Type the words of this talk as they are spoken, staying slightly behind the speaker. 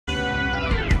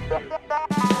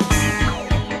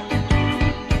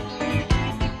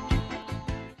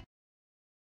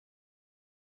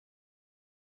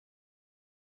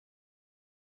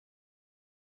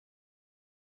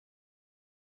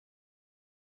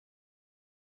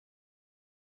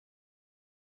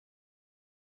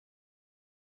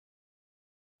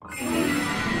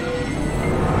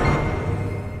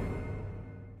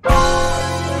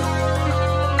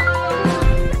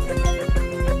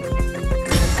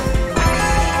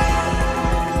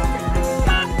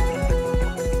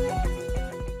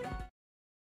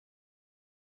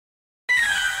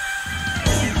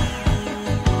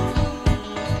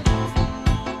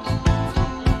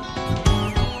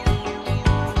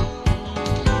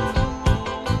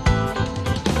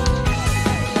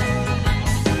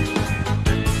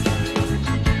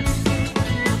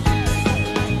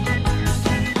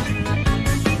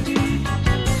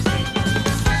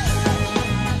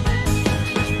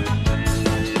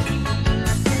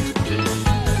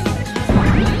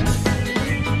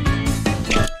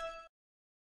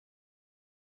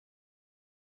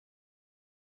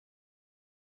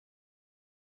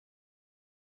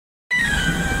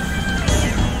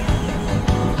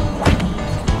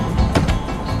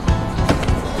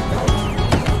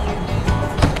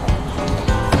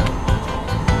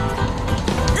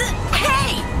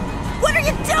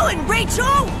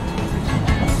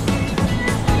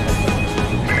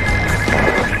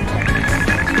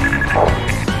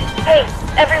Hey,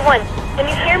 everyone, can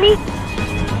you hear me?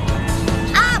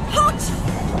 Pooch!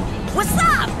 What's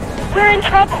up? We're in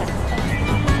trouble.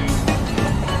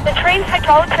 The train's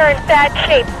hydraulics are in bad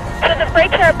shape, so the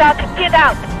brakes are about to give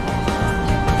out.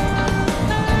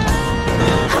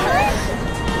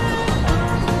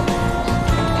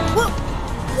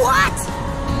 What?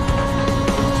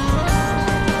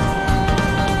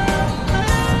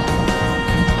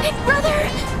 Big brother,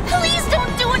 please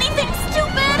don't do anything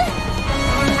stupid!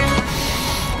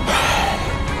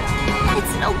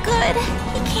 It's no good.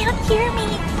 He can't hear me.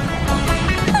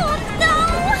 Oh no!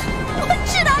 What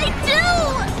should I do?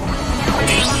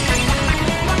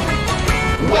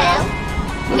 Well,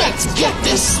 let's get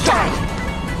this started.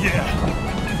 Yeah.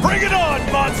 Bring it on,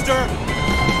 monster!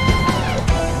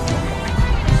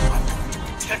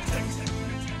 Protect them.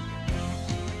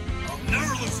 I'll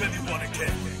never lose anyone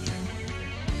again.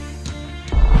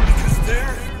 Because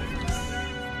they're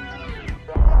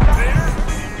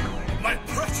my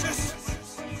precious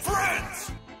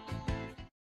friends!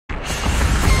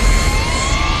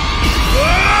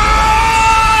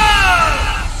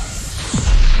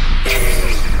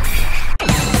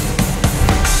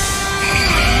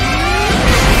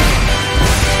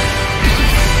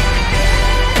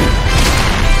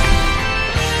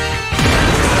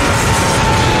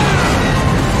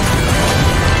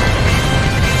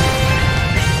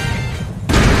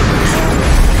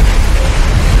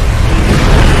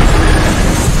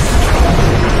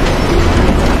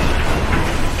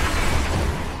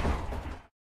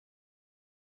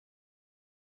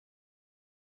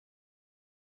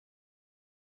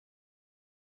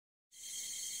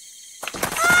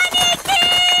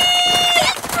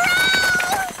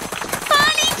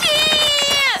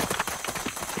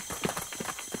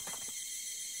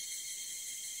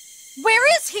 Where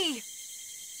is he?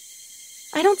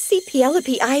 I don't see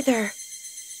Pt13 either.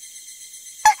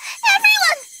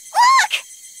 Everyone, look!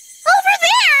 Over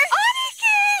there!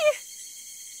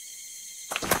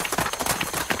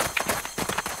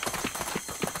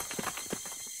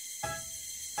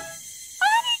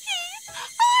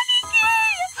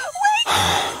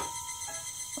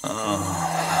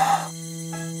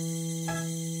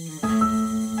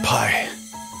 Pi.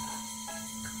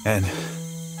 And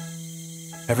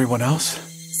everyone else?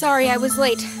 Sorry, I was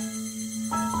late.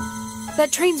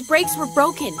 That train's brakes were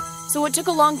broken, so it took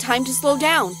a long time to slow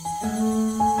down. Who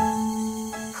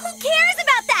cares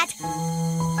about that?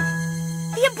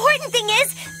 The important thing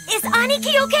is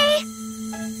Aniki okay?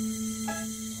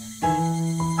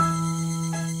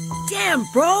 Damn,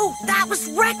 bro! That was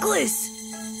reckless!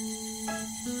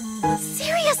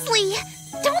 Seriously,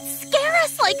 don't scare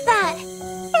us like that!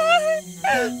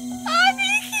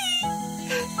 Aniki!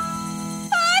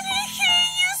 Aniki,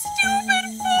 you stupid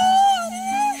fool!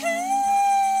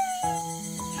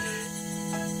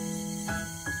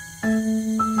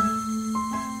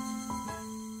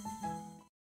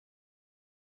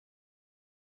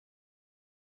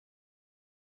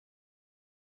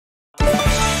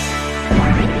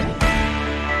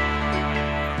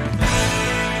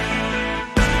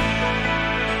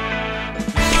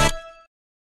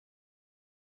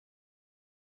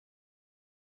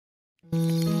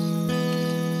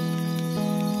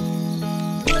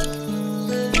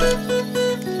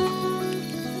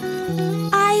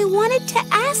 I wanted to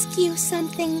ask you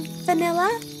something, Vanilla.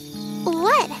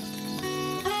 What?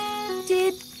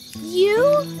 Did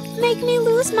you make me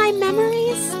lose my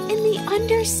memories in the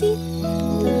undersea?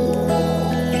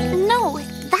 No,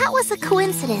 that was a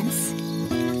coincidence.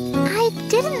 I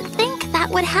didn't think that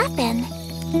would happen.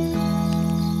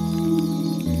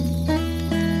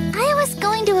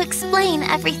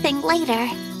 everything later.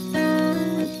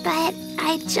 But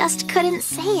I just couldn't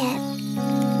say it,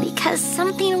 because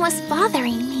something was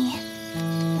bothering me.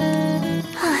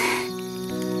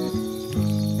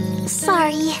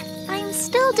 Sorry, I'm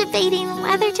still debating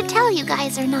whether to tell you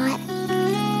guys or not.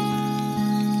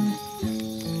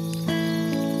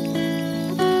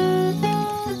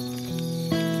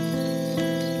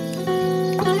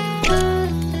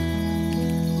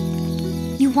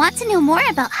 You want to know more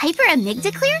about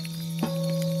hyperamygdaclear?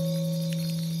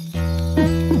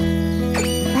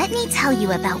 Let me tell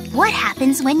you about what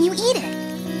happens when you eat it.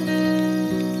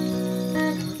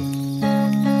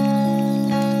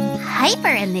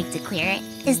 Hyperamygdaclear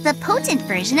is the potent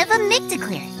version of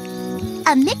amygdaclear.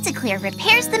 Amygdaclear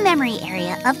repairs the memory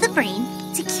area of the brain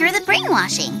to cure the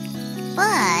brainwashing.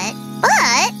 But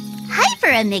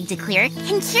hyperamygdaclear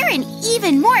can cure an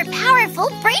even more powerful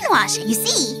brainwashing. You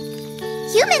see,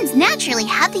 humans naturally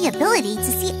have the ability to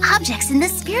see objects in the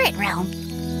spirit realm.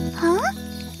 Huh?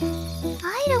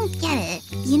 I don't get it.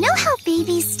 You know how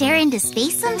babies stare into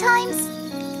space sometimes?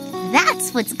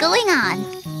 That's what's going on.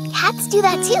 Cats do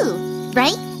that too,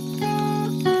 right?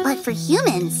 But for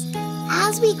humans,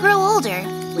 as we grow older,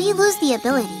 we lose the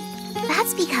ability.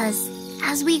 That's because,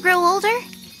 as we grow older,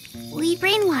 we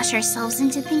brainwash ourselves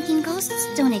into thinking ghosts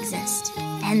don't exist.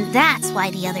 And that's why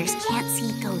the others can't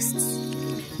see ghosts.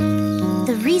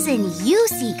 The reason you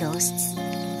see ghosts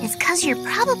is because you're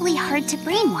probably hard to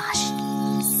brainwash.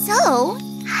 So,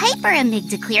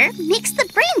 hyperamygdaclear makes the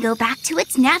brain go back to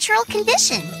its natural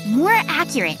condition more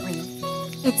accurately.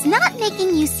 It's not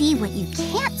making you see what you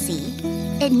can't see.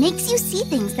 It makes you see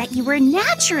things that you were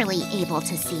naturally able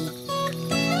to see.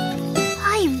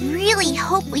 I really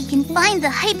hope we can find the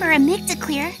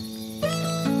hyperamygdaclear.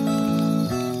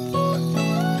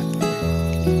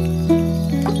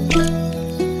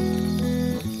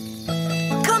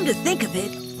 Come to think of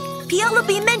it,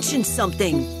 Pt13 mentioned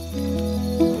something.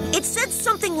 It said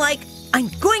something like, I'm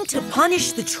going to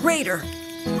punish the traitor.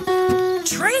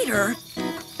 Traitor?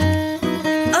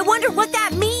 I wonder what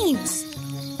that means.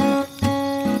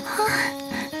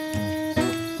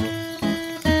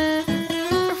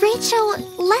 Rachel,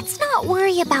 let's not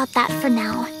worry about that for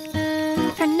now.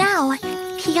 For now,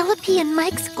 Pt13 and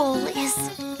Mike's goal is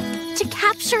to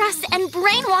capture us and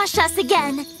brainwash us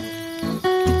again.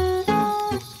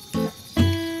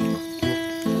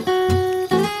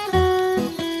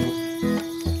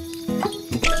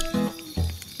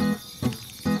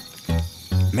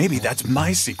 Maybe that's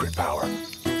my secret power.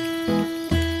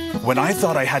 When I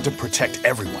thought I had to protect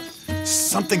everyone,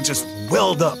 something just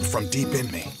welled up from deep in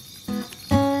me.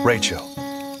 Rachel,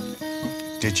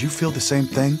 did you feel the same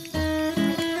thing?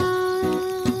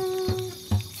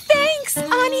 Thanks,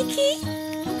 Aniki!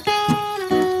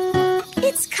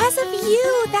 It's 'cause of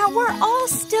you that we're all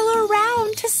still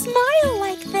around to smile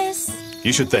like this.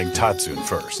 You should thank Tatsun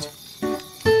first.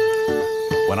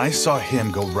 When I saw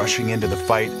him go rushing into the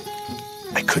fight,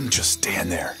 I couldn't just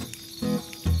stand there.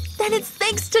 Then it's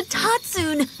thanks to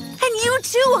Tatsun. And you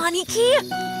too, Aniki.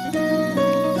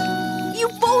 You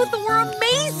both were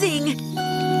amazing.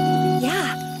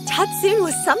 Yeah, Tatsun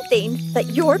was something,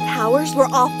 but your powers were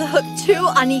off the hook too,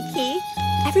 Aniki.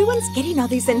 Everyone's getting all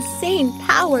these insane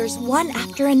powers one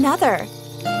after another.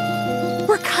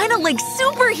 We're kind of like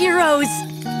superheroes.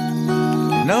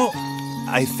 No,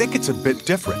 I think it's a bit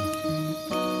different.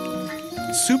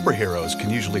 Superheroes can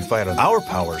usually fight on. Our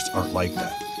powers aren't like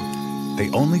that. They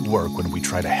only work when we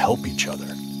try to help each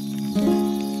other.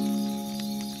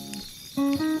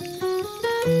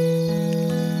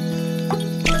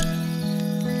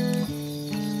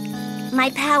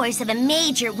 My powers have a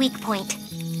major weak point.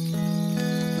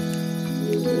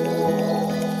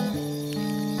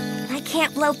 I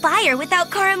can't blow fire without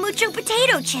Caramucho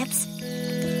potato chips.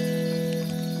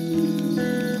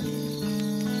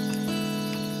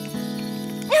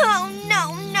 Oh,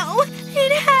 no.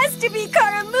 It has to be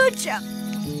Caramucho.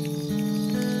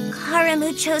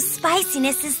 Caramucho's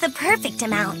spiciness is the perfect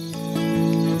amount.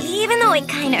 Even though it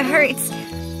kind of hurts,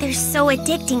 they're so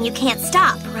addicting you can't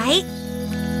stop, right?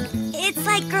 It's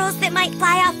like girls that might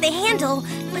fly off the handle,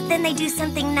 but then they do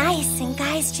something nice and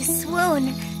guys just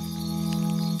swoon.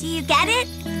 Do you get it?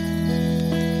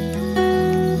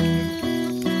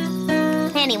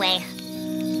 Anyway,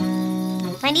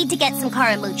 I need to get some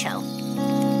Caramucho.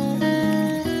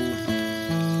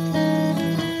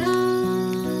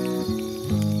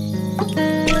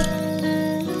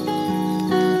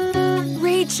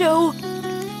 Rachel,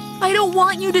 I don't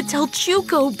want you to tell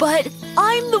Chuko, but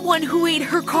I'm the one who ate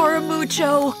her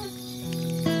Caramucho.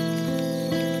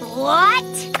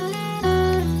 What?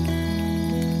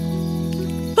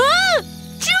 Ah!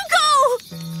 Chuko!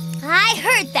 I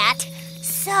heard that.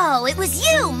 Oh, it was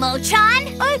you,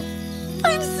 Motron!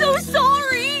 I'm so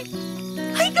sorry!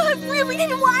 I got really...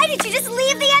 Then why did you just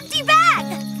leave the empty bag?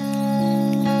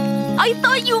 I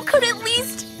thought you could at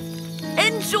least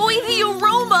enjoy the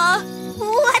aroma.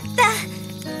 What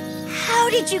the... How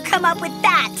did you come up with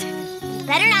that?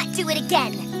 Better not do it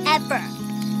again, ever.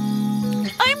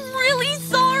 I'm really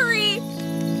sorry.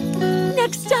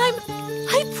 Next time,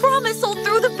 I promise I'll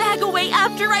throw the bag away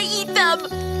after I eat them.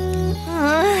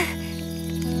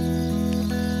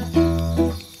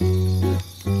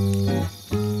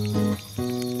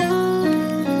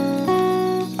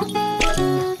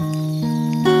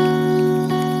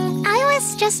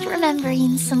 Just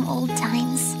remembering some old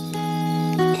times.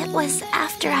 It was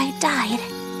after I died.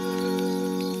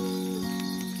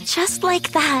 Just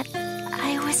like that,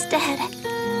 I was dead.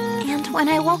 And when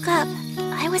I woke up,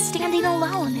 I was standing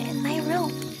alone in my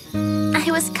room.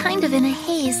 I was kind of in a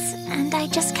haze, and I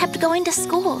just kept going to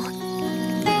school.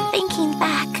 Thinking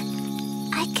back,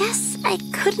 I guess I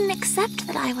couldn't accept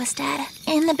that I was dead.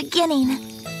 In the beginning,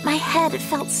 my head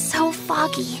felt so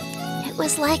foggy. It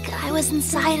was like I was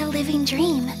inside a living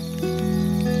dream.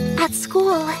 At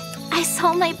school, I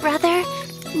saw my brother,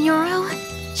 Neuro,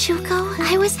 Chuko.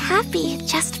 I was happy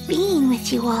just being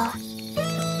with you all.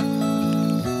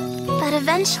 But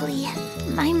eventually,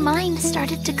 my mind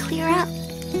started to clear up.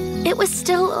 It was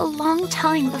still a long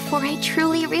time before I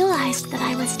truly realized that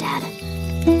I was dead.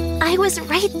 I was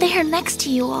right there next to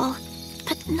you all,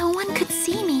 but no one could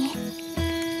see me.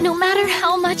 No matter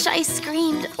how much I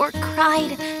screamed or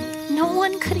cried, no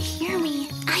one could hear me.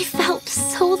 I felt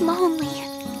so lonely.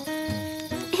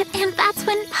 And that's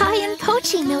when Pi and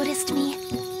Pochi noticed me.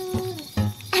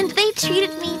 And they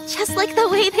treated me just like the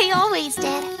way they always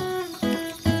did.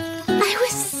 I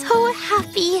was so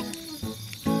happy.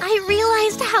 I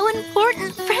realized how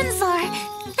important friends are.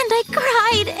 And I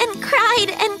cried and cried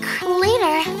and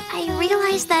Later, I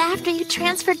realized that after you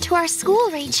transferred to our school,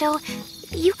 Rachel,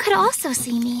 you could also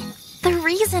see me. The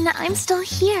reason I'm still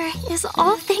here is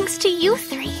all thanks to you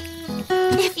three.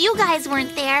 If you guys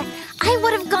weren't there, I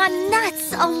would have gone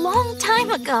nuts a long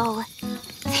time ago.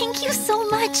 Thank you so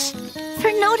much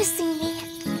for noticing me.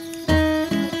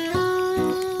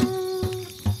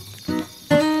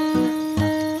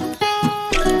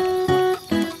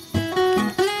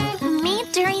 Me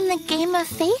during the game of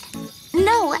fate?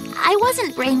 No, I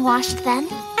wasn't brainwashed then.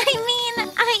 I mean,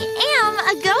 I am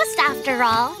a ghost after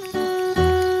all.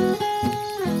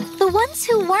 The ones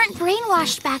who weren't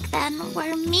brainwashed back then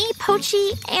were me,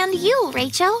 Pochi, and you,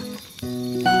 Rachel.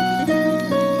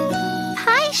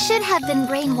 Pi should have been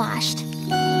brainwashed.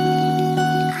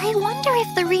 I wonder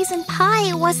if the reason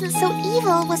Pi wasn't so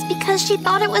evil was because she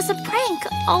thought it was a prank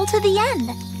all to the end.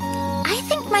 I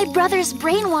think my brother's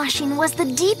brainwashing was the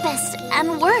deepest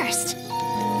and worst.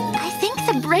 I think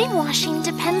the brainwashing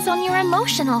depends on your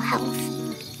emotional health.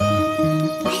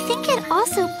 I think it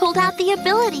also pulled out the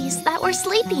abilities that were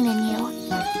sleeping in you.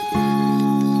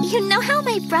 You know how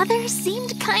my brother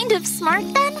seemed kind of smart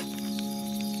then?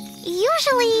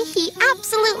 Usually, he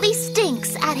absolutely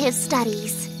stinks at his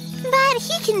studies. But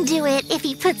he can do it if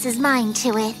he puts his mind to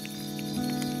it.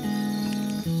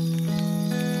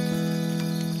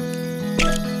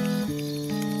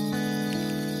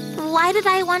 Why did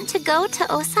I want to go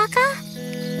to Osaka?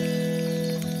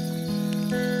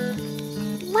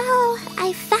 Well,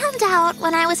 I found out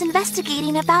when I was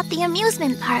investigating about the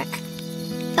amusement park.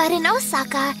 But in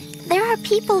Osaka, there are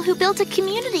people who built a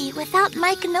community without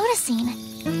Mike noticing.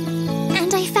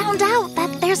 And I found out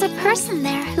that there's a person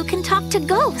there who can talk to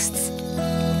ghosts.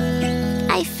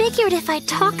 I figured if I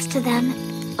talked to them,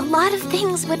 a lot of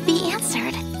things would be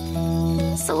answered.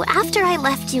 So after I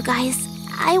left you guys,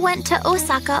 I went to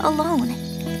Osaka alone.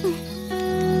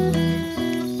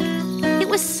 It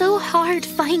was so hard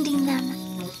finding them.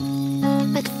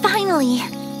 But finally,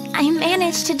 I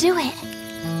managed to do it.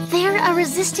 They're a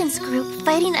resistance group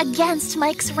fighting against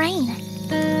Mike's reign.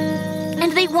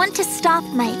 And they want to stop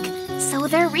Mike, so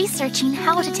they're researching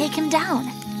how to take him down.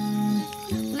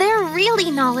 They're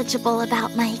really knowledgeable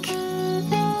about Mike.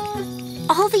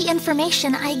 All the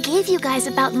information I gave you guys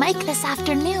about Mike this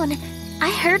afternoon, I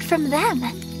heard from them.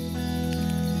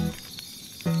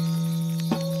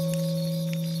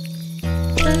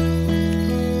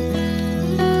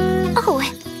 Oh,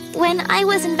 when I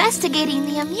was investigating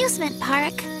the amusement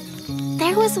park,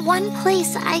 there was one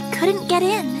place I couldn't get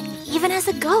in, even as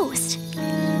a ghost.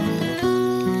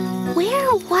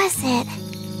 Where was it?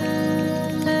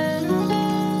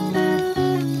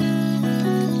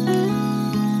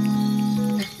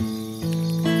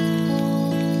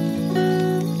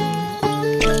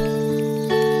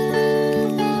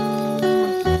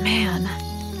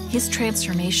 His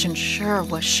transformation sure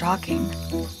was shocking.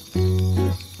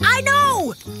 I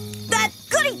know! That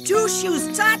goody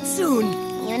two-shoes Tatsune!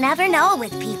 You never know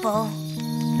with people.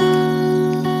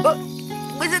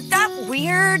 Was it that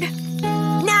weird?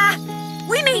 Nah,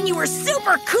 we mean you were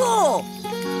super cool!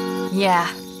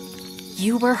 Yeah,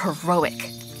 you were heroic.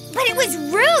 But it was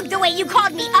rude the way you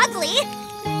called me ugly.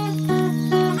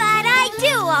 But I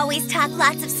do always talk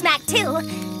lots of smack too,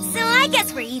 so I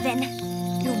guess we're even.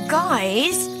 You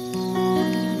guys...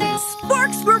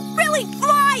 Sparks were really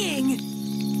flying!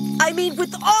 I mean,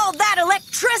 with all that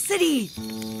electricity!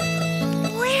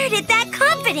 Where did that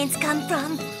confidence come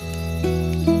from?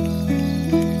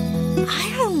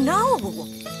 I don't know.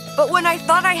 But when I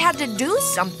thought I had to do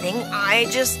something, I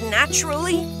just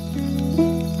naturally...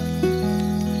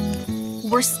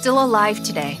 We're still alive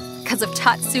today because of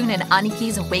Tatsune and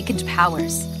Aniki's awakened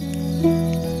powers.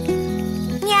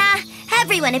 Yeah,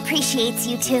 everyone appreciates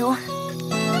you too.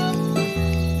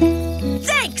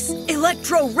 Thanks,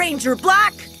 Electro Ranger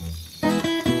Black!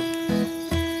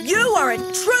 You are a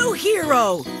true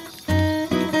hero!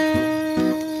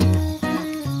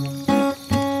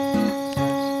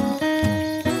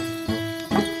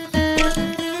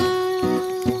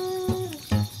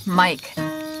 Mike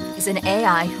is an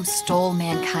AI who stole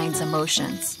mankind's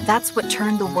emotions. That's what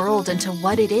turned the world into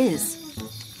what it is.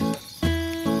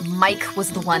 Mike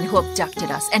was the one who abducted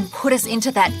us and put us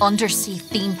into that undersea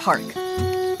theme park.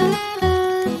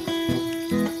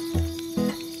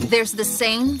 There's the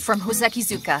saying from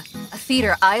Hosekizuka, a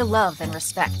theater I love and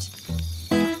respect.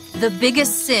 The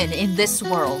biggest sin in this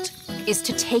world is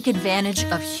to take advantage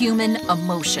of human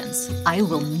emotions. I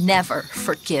will never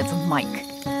forgive Mike.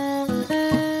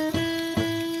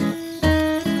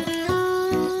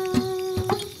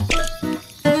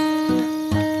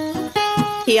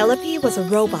 Penelope was a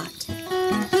robot.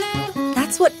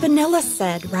 That's what Vanilla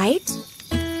said, right?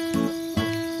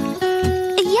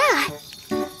 Yeah.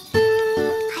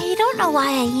 I don't know why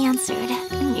I answered.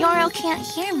 Yoro can't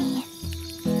hear me.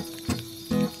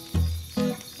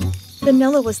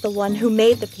 Vanilla was the one who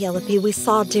made the Penelope we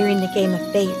saw during the Game of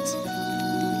Fate.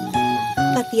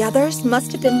 But the others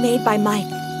must have been made by Mike.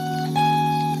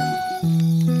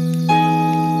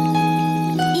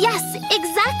 Yes,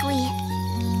 exactly.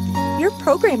 Your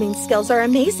programming skills are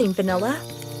amazing, Vanilla.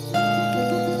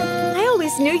 I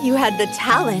always knew you had the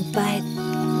talent, but...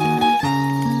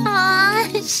 Aw,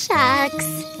 shucks.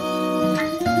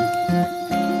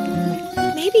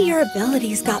 Maybe your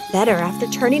abilities got better after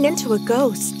turning into a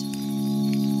ghost.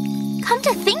 Come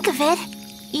to think of it,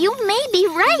 you may be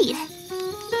right.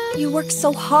 You worked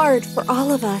so hard for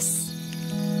all of us.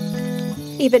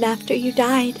 Even after you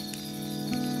died.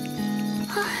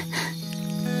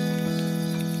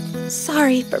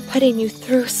 Sorry for putting you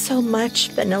through so much,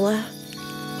 Vanilla.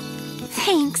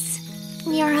 Thanks,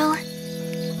 Nero.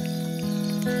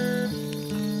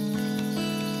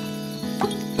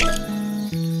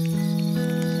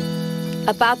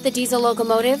 About the diesel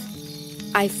locomotive,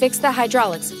 I fixed the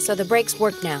hydraulics so the brakes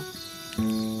work now.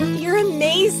 You're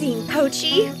amazing,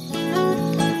 Pochi.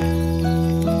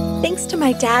 Thanks to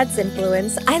my dad's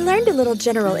influence, I learned a little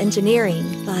general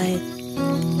engineering, but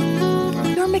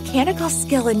your mechanical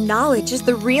skill and knowledge is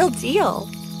the real deal.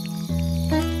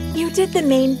 You did the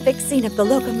main fixing of the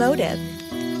locomotive.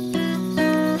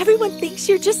 Everyone thinks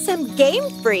you're just some game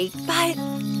freak, but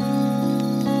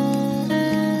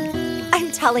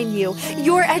I'm telling you,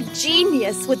 you're a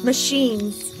genius with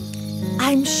machines.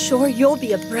 I'm sure you'll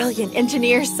be a brilliant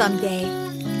engineer someday.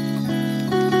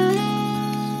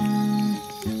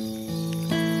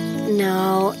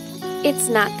 No, it's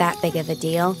not that big of a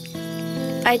deal.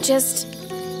 I just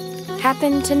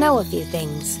happen to know a few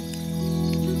things.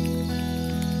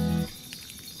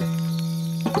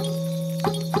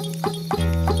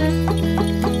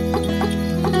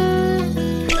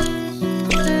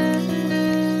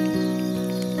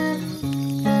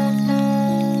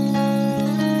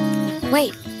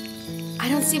 Wait, I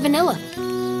don't see Vanilla.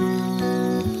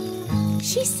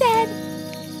 She said,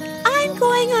 I'm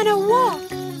going on a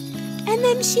walk. And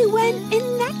then she went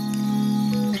in that...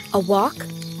 A walk?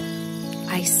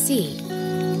 I see.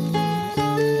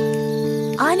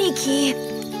 Aniki,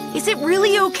 is it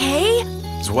really okay?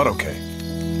 Is what okay?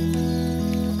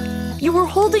 You were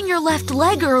holding your left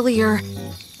leg earlier.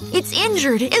 It's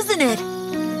injured, isn't it?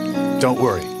 Don't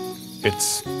worry.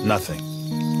 It's nothing.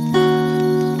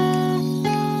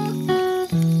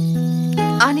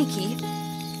 Aniki,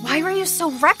 why were you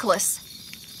so reckless?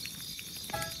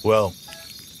 Well,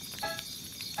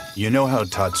 you know how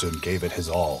Tatsune gave it his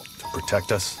all to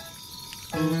protect us?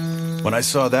 When I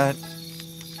saw that,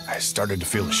 I started to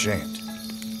feel ashamed.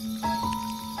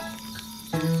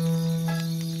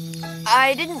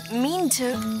 I didn't mean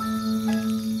to.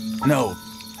 No,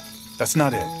 that's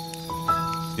not it.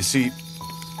 You see,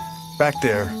 back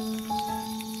there,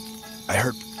 I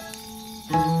heard...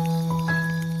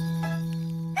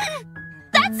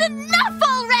 That's enough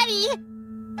already!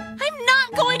 I'm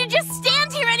not going to just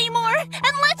stand here anymore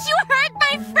and let you hurt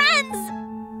my friends!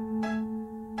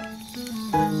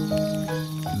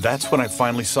 That's when I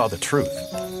finally saw the truth.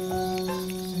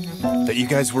 That you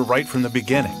guys were right from the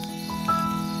beginning.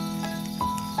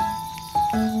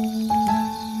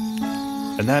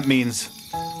 And that means,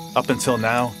 up until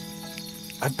now,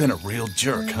 I've been a real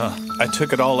jerk, huh? I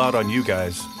took it all out on you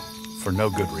guys for no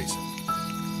good reason.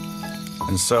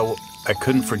 And so, I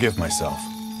couldn't forgive myself.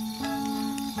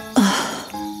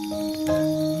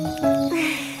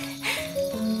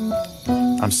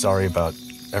 I'm sorry about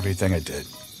everything I did.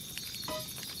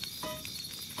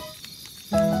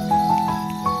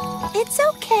 It's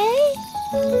okay.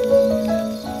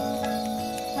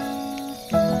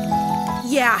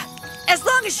 Yeah, as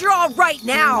long as you're all right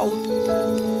now.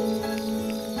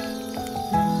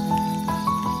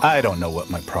 I don't know what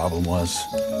my problem was.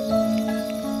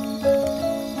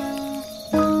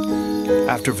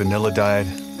 After Vanilla died,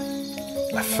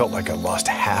 I felt like I lost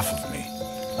half of me.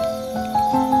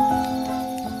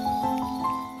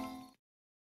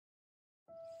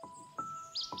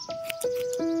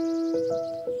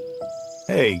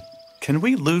 Hey, can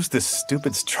we lose this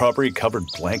stupid strawberry-covered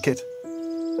blanket?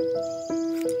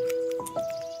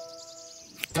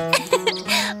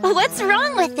 What's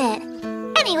wrong with it?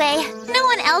 Anyway, no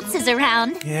one else is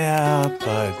around. Yeah,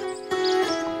 but...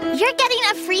 You're getting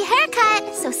a free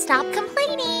haircut, so stop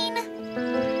complaining.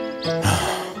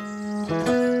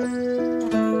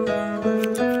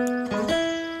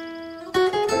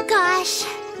 Gosh,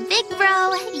 big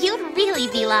bro, you'd really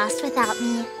be lost without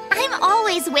me. I'm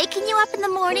always waking you up in the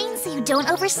morning so you don't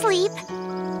oversleep.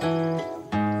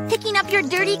 Picking up your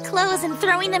dirty clothes and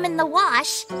throwing them in the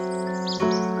wash.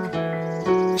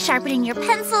 Sharpening your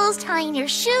pencils, tying your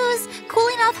shoes,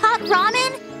 cooling off hot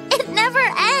ramen. It never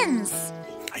ends.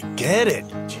 I get it.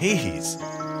 Jeez.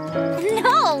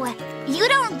 No, you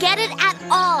don't get it at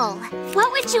all.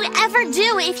 What would you ever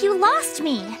do if you lost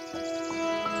me?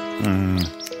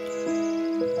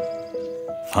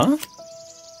 Huh?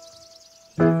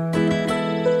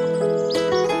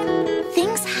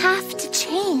 Things have to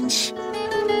change.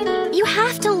 You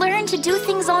have to learn to do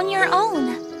things on your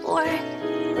own, or...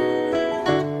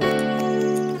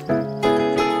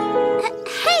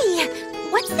 Hey,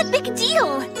 what's the big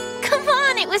deal? Come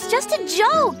on, it was just a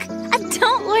joke.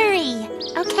 Don't worry,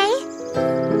 okay?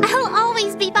 I'll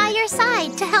always be by your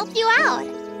side to help you out.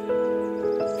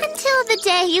 Until the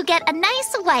day you get a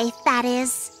nice wife, that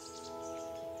is.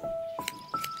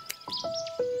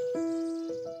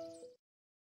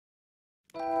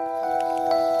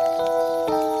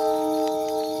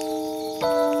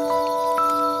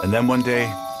 And then one day,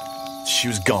 she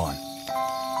was gone.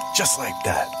 Just like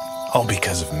that. All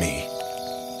because of me.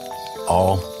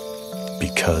 All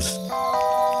because...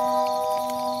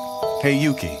 Hey,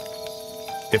 Yuki.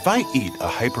 If I eat a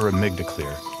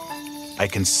hyperamygdaclear, I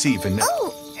can see vanilla...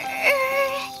 Oh,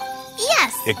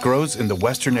 yes. It grows in the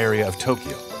western area of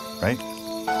Tokyo, right?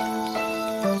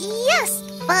 Yes,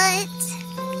 but...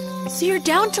 So you're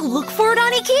down to look for it,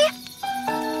 Aniki?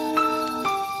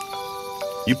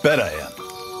 You bet I am.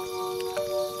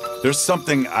 There's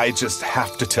something I just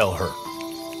have to tell her.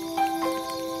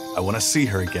 I want to see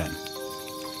her again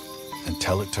and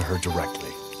tell it to her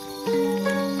directly.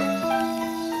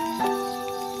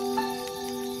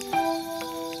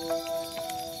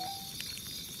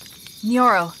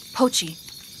 Nyoro, Pochi,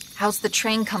 how's the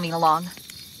train coming along?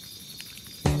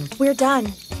 We're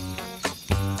done.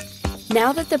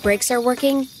 Now that the brakes are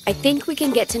working, I think we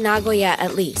can get to Nagoya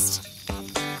at least.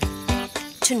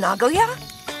 To Nagoya?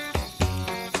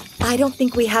 I don't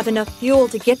think we have enough fuel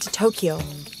to get to Tokyo.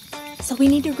 So we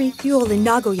need to refuel in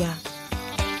Nagoya.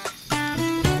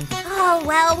 Oh,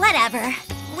 well, whatever.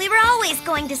 We were always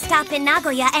going to stop in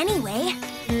Nagoya anyway.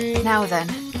 Now then,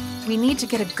 we need to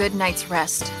get a good night's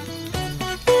rest.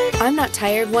 I'm not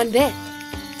tired one bit,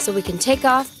 so we can take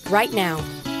off right now.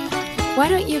 Why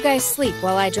don't you guys sleep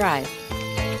while I drive?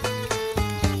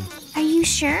 Are you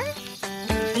sure?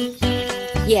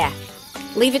 Yeah,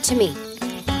 leave it to me.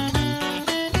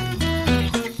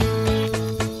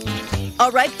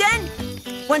 All right then.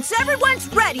 Once everyone's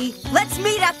ready, let's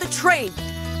meet at the train.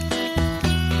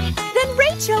 Then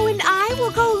Rachel and I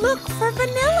will go look for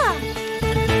Vanilla.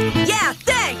 Yeah,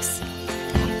 thanks.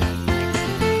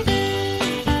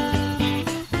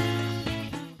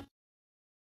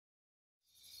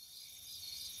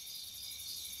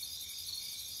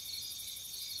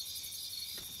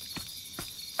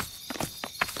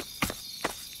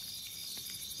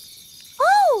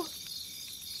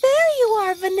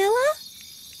 Vanilla?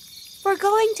 We're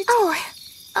going to... Oh,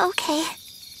 okay.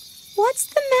 What's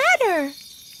the matter?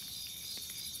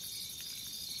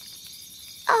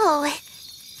 Oh,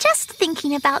 just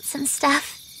thinking about some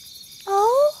stuff.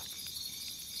 Oh?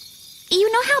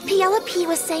 You know how Pt13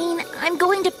 was saying, I'm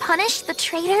going to punish the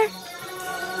traitor?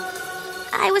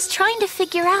 I was trying to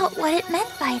figure out what it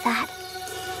meant by that.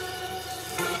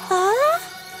 Huh?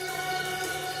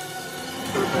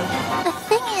 The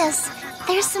thing is,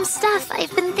 there's some stuff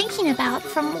I've been thinking about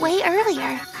from way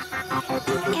earlier.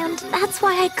 And that's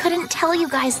why I couldn't tell you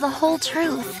guys the whole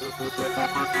truth.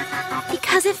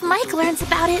 Because if Mike learns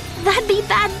about it, that'd be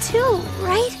bad too,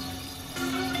 right?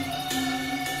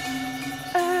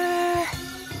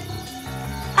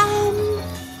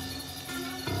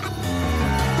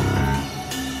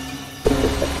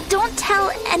 Don't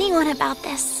tell anyone about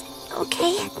this,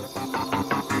 okay?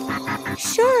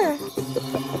 Sure.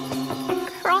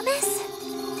 Promise?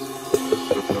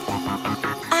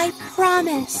 I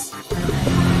promise.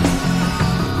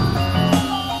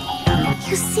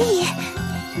 You see,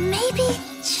 maybe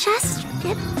just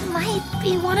it might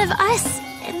be one of us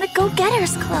in the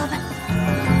Go-Getters Club.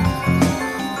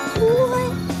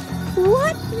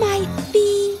 What might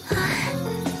be?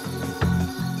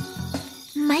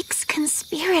 Mike's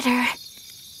conspirator.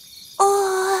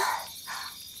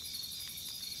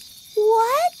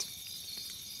 What?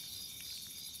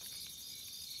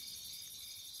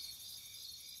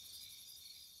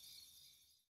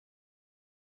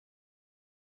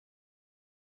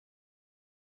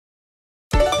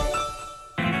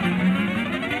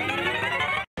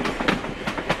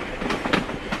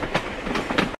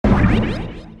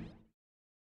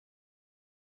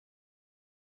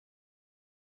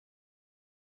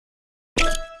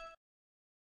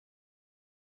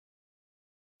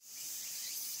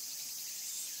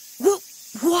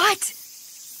 What?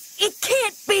 It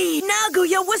can't be!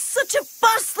 Nagoya was such a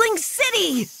bustling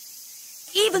city!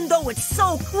 Even though it's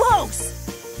so close!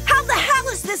 How the hell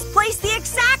is this place the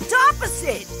exact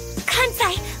opposite?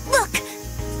 Kansai, look!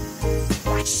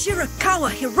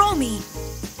 Shirakawa Hiromi!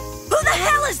 Who the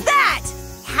hell is that?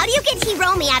 How do you get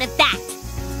Hiromi out of that?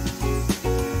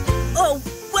 Oh,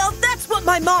 well, that's what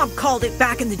my mom called it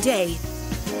back in the day.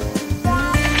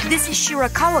 This is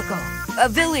Shirakawa-go, a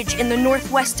village in the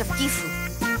northwest of Gifu.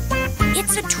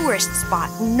 It's a tourist spot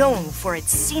known for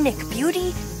its scenic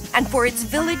beauty and for its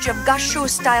village of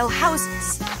gasho-style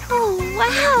houses. Oh,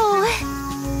 wow!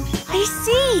 I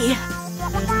see!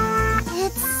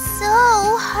 It's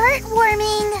so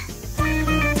heartwarming.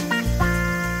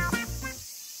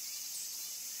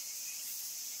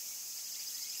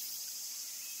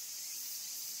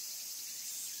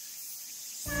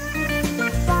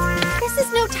 This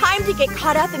is no time to get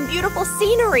caught up in beautiful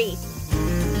scenery.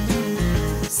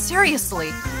 Seriously.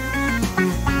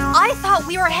 I thought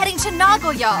we were heading to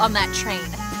Nagoya on that train.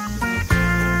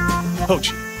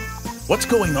 Pochi, what's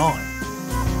going on?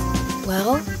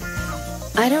 Well,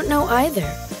 I don't know either.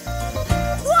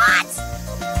 What?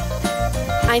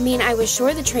 I mean, I was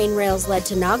sure the train rails led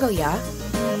to Nagoya.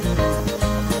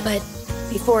 But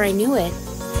before I knew it...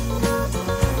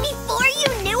 Before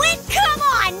you knew it? Come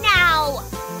on now!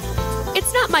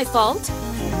 It's not my fault.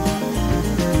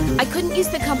 I couldn't use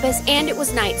the compass, and it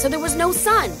was night, so there was no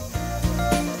sun.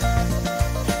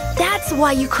 That's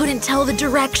why you couldn't tell the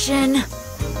direction.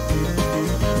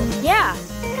 Yeah.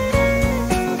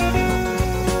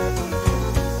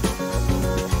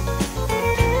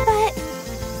 But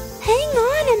hang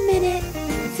on a minute.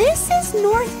 This is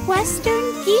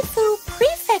northwestern Gifu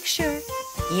Prefecture.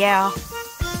 Yeah.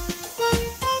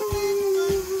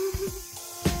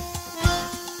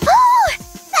 Oh!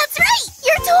 That's right!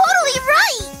 You're totally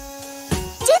right!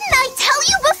 Didn't I tell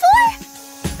you before?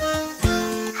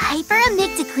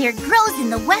 Hyperamygdaclear grows in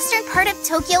the western part of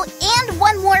Tokyo and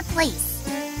one more place.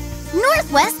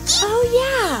 Northwest Gifu. Oh,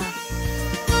 yeah.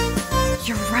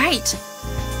 You're right.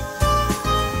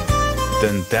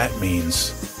 Then that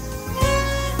means...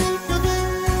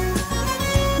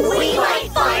 We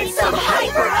might find some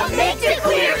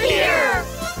hyperamygdaclear here!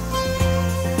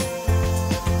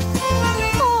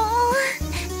 Oh,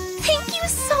 thank you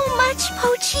so much,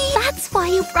 Pochi. That's why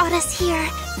you brought us here.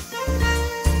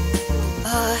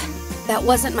 That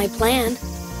wasn't my plan.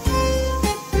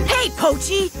 Hey,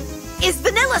 Pochi! Is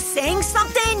Vanilla saying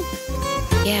something?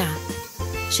 Yeah.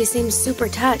 She seems super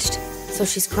touched, so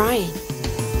she's crying.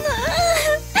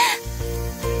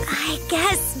 I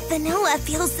guess Vanilla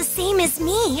feels the same as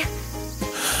me.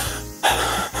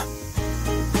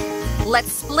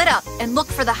 Let's split up and look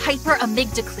for the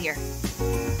hyperamygdaclear.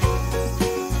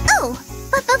 Oh,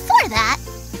 but before that,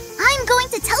 I'm going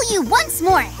to tell you once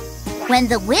more. When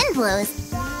the wind blows,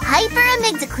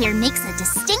 hyperamygdaclear makes a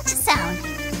distinct sound.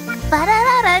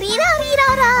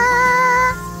 Ba-da-da-da-dee-da-dee-da-da.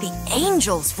 The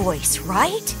angel's voice,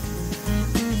 right?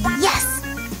 Yes.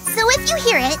 So if you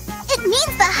hear it, it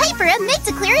means the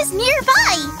hyperamygdaclear is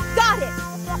nearby. Got it!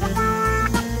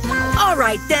 All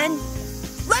right, then.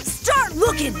 Let's start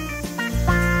looking!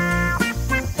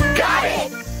 Got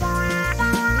it!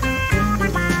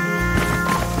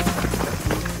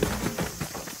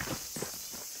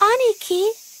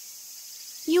 Aniki,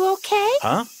 you okay?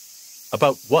 Huh?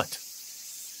 About what?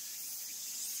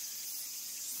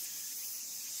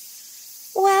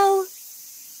 Well,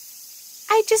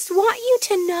 I just want you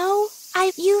to know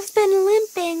you've been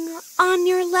limping on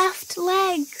your left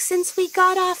leg since we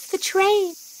got off the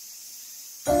train.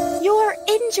 Your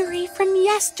injury from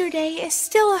yesterday is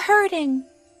still hurting,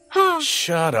 huh?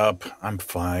 Shut up. I'm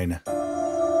fine.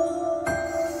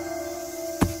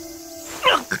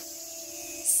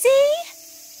 See?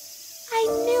 I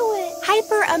knew it.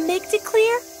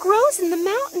 Hyperamygdaclear grows in the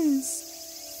mountains.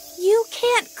 You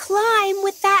can't climb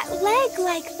with that leg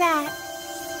like that.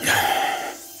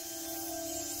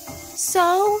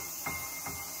 So,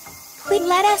 please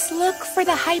let us look for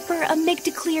the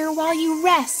hyperamygdaclear while you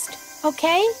rest,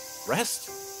 okay? Rest?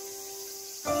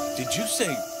 Did you say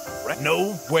rest?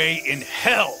 No way in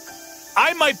hell!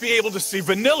 I might be able to see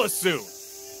Vanilla soon!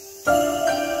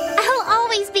 I'll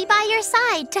always be by your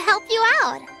side to help you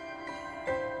out.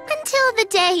 Until the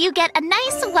day you get a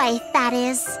nice wife, that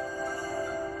is.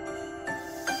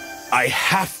 I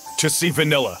have to see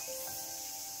Vanilla.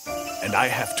 And I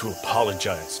have to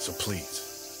apologize, so please,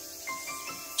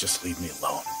 just leave me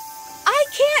alone. I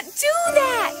can't do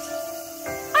that!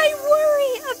 I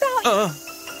worry about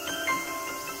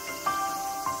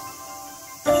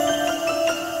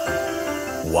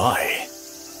Why?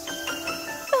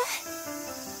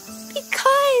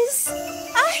 Because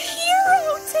a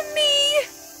hero to me!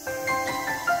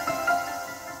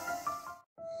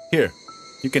 Here,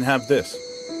 you can have this.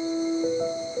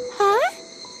 Huh?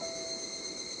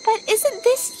 But isn't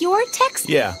this your text?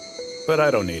 Yeah, but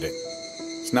I don't need it.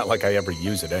 It's not like I ever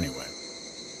use it anyway.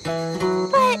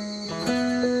 But...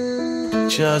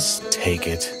 Just take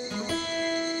it.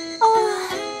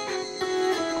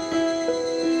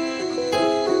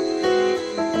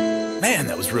 Man,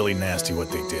 that was really nasty what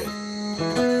they did.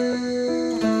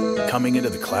 Coming into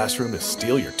the classroom to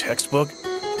steal your textbook?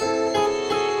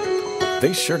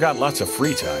 They sure got lots of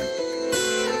free time.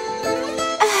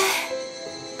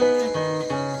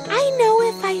 I know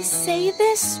if I say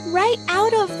this right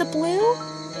out of the blue,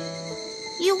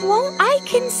 you won't. I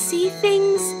can see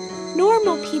things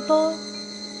normal people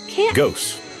can't.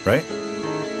 Ghosts, right?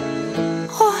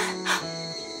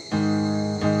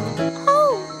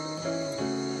 Oh.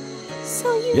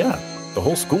 So you... Yeah, the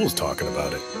whole school's talking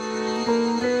about it.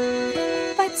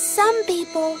 But some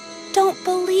people don't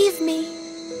believe me.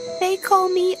 They call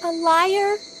me a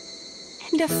liar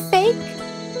and a fake.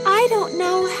 I don't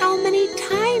know how many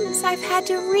times I've had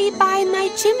to re-buy my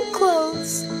gym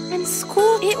clothes. And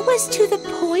school, it was to the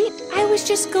point I was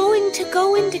just going to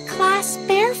go into class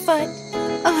barefoot.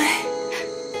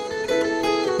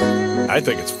 I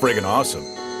think it's friggin' awesome.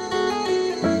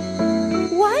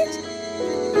 What?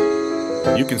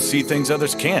 You can see things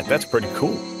others can't. That's pretty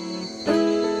cool.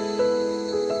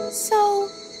 So,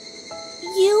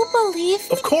 you believe...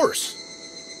 Of course.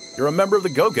 You're a member of the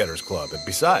Go-Getters Club, and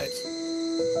besides,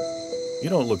 you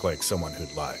don't look like someone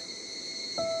who'd lie.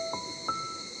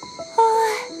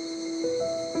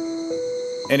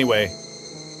 Anyway,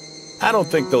 I don't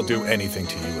think they'll do anything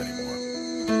to you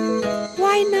anymore.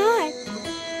 Why not?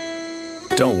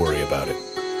 Don't worry about it.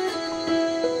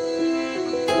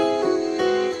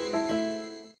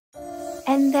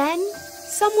 And then,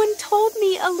 someone told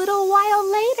me a little while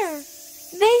later.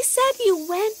 They said you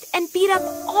went and beat up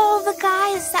all the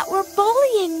guys that were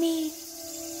bullying me.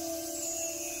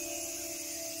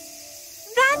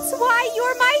 That's why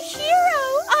you're my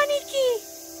hero, Aniki!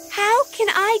 How can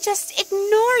I just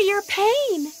ignore your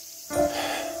pain?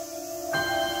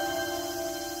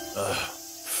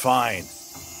 Fine.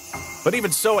 But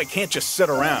even so, I can't just sit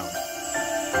around.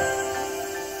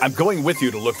 I'm going with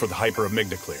you to look for the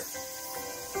hyperamygdaclear.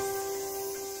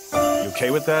 You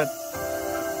okay with that?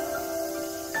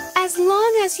 As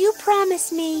long as you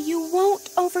promise me you won't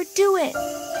overdo it.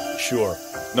 Sure,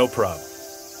 no problem.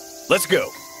 Let's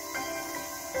go.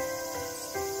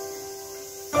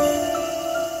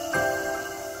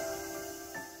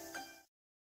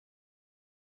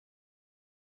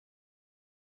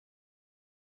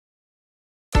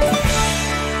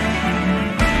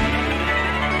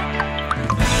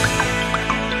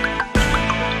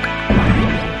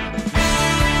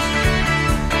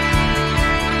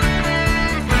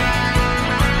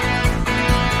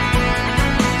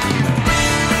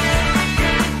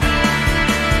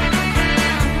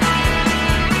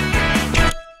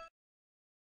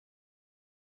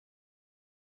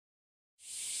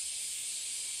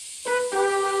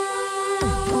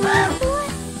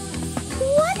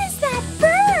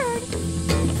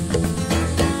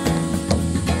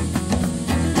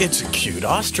 It's a cute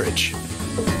ostrich.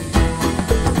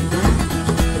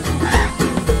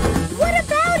 What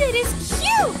about it is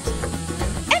cute?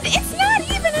 And it's not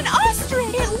even an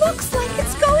ostrich. It looks like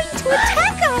it's going to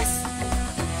attack us.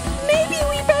 Maybe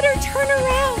we better turn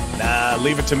around. Nah,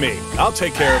 leave it to me. I'll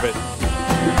take care of it.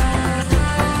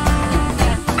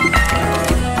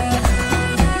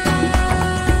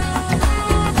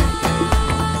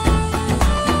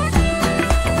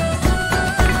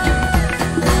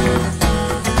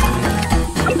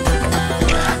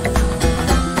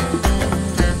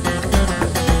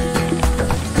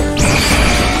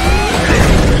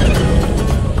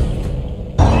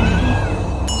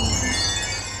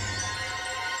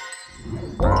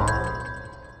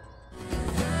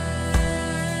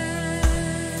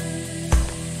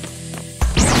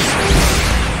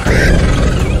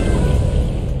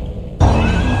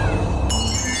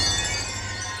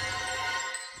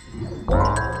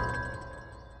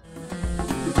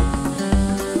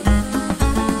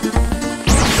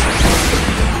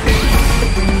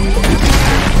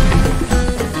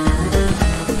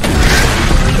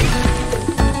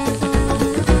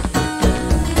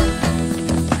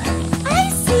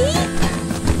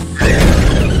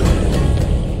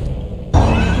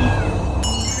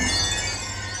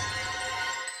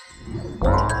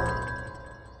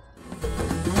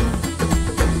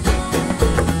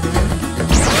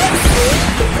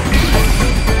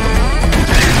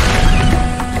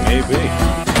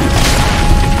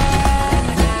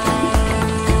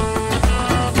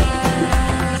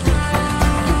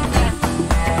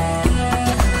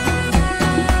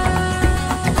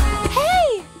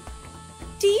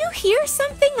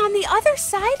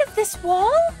 Side of this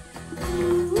wall?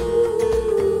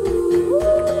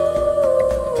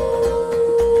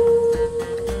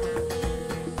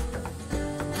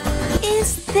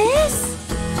 Is this?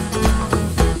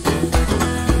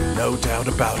 No doubt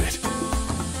about it.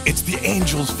 It's the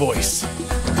angel's voice.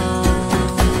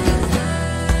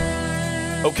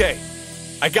 Okay,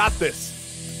 I got this.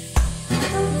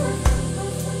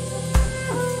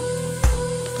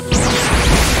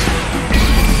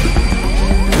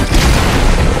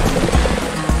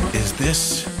 Is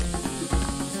this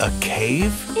a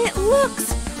cave? It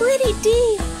looks pretty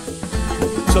deep.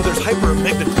 So there's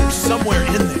hyperamygdala somewhere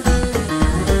in there.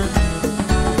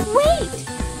 Wait!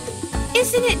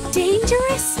 Isn't it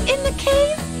dangerous in the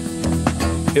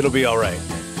cave? It'll be all right.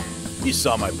 You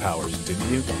saw my powers, didn't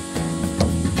you?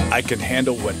 I can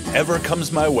handle whatever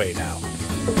comes my way now.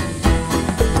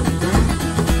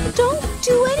 Don't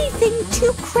do anything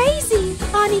too crazy,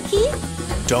 Aniki.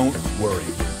 Don't worry.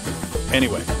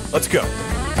 Anyway, let's go.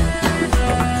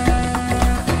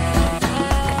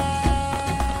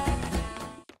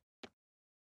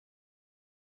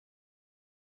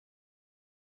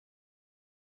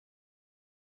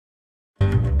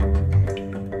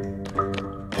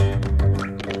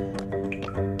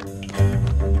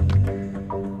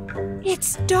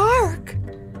 It's dark.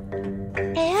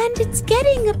 And it's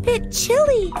getting a bit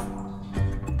chilly.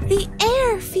 The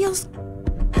air feels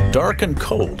Dark and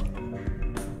cold.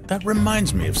 That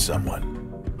reminds me of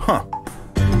someone. Huh.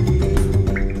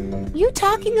 You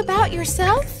talking about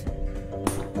yourself?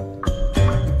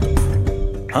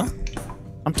 Huh?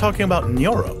 I'm talking about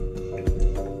Nyoro.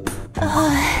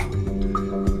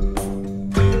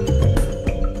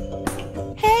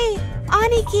 Hey,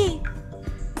 Aniki.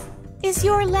 Is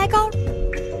your leg all...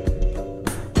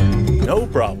 No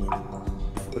problem.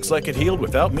 Looks like it healed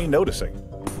without me noticing.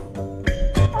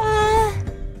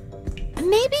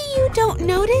 Maybe you don't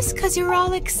notice because you're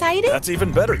all excited? That's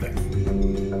even better then.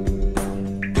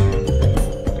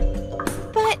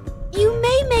 But you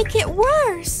may make it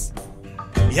worse.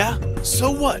 Yeah?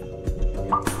 So what?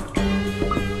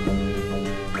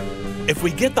 If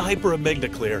we get the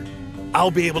hyperamygdala clear, I'll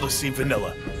be able to see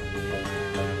Vanilla.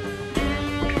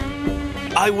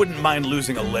 I wouldn't mind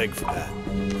losing a leg for that.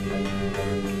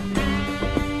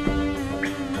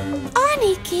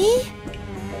 Aniki?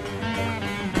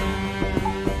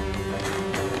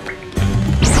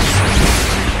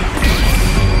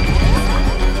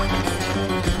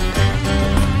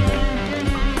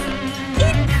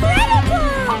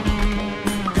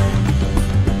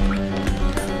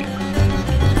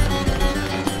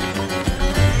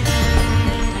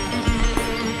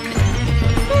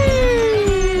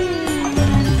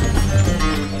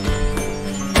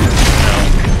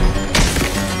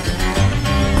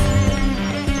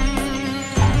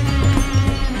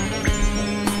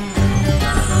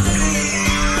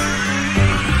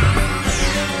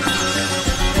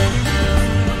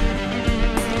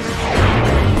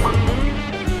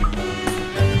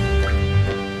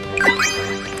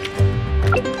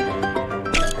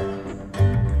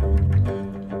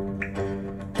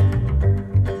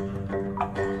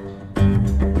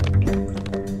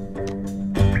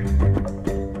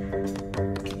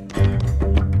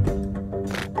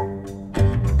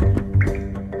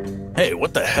 Hey,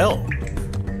 what the hell?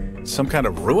 Some kind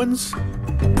of ruins?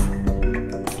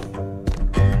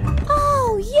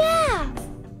 Oh, yeah!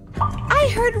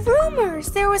 I heard rumors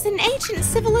there was an ancient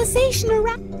civilization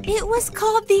around. It was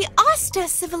called the Asta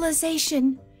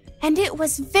civilization, and it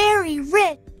was very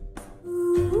rich.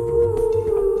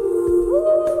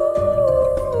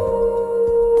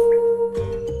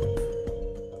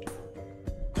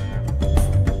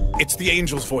 It's the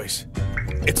angel's voice.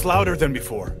 It's louder than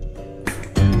before.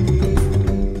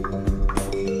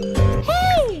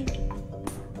 Hey!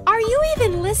 Are you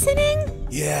even listening?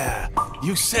 Yeah,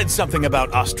 you said something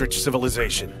about ostrich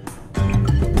civilization.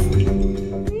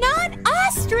 Not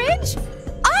ostrich!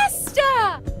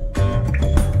 Asta!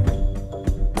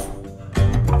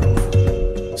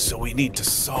 So we need to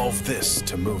solve this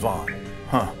to move on,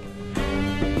 huh?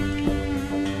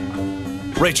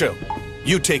 Rachel,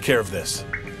 you take care of this.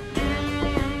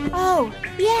 Oh,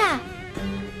 yeah.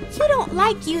 You don't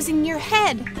like using your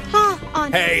head, huh,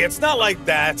 on... Hey, it's not like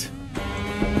that.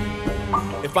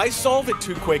 If I solve it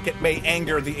too quick, it may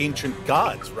anger the ancient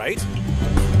gods, right?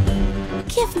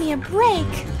 Give me a break,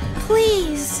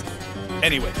 please.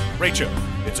 Anyway, Rachel,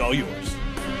 it's all yours.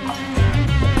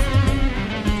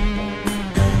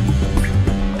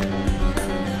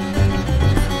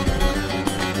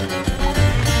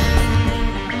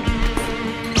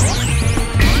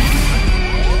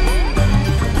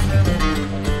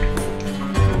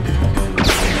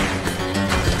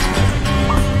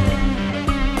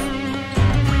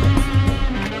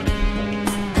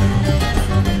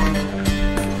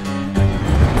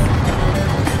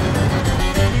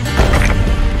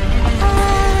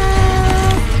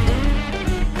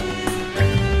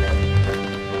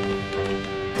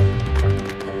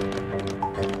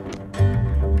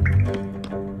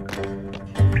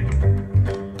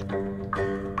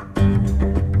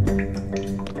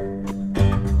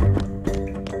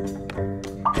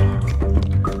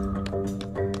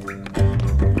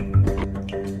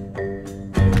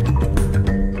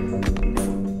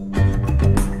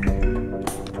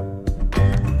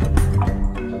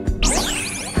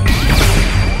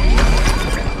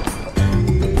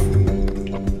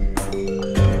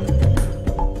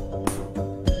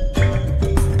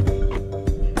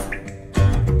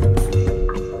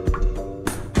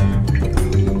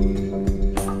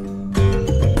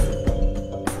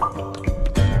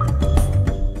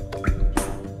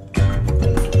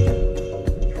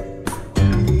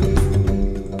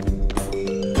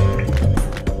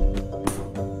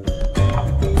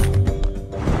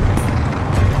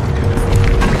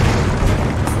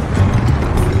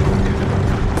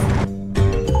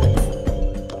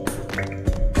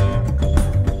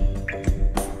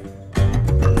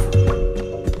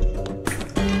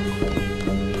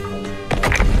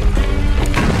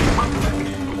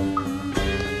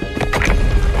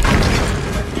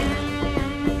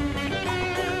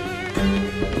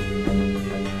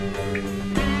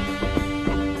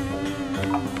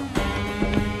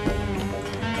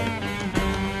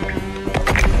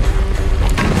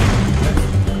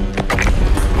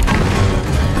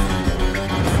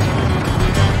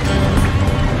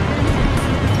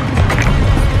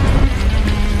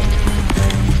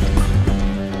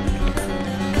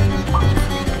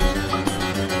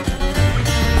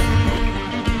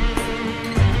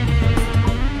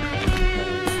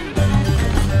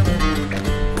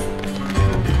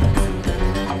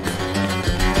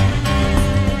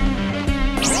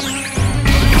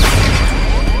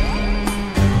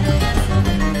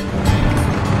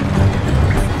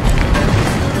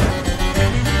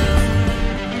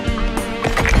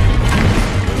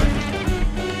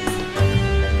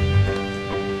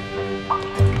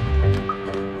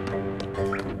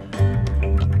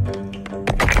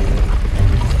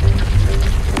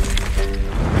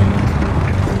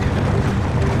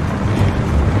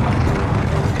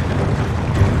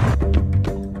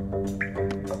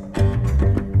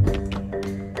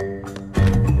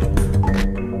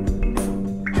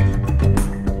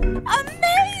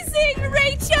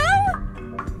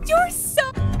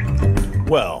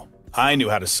 Well, I knew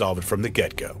how to solve it from the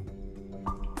get-go.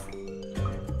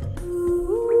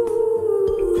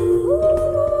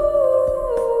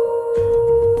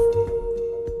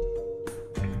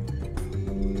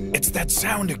 It's that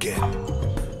sound again.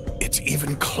 It's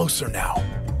even closer now.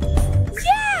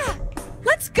 Yeah!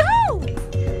 Let's go!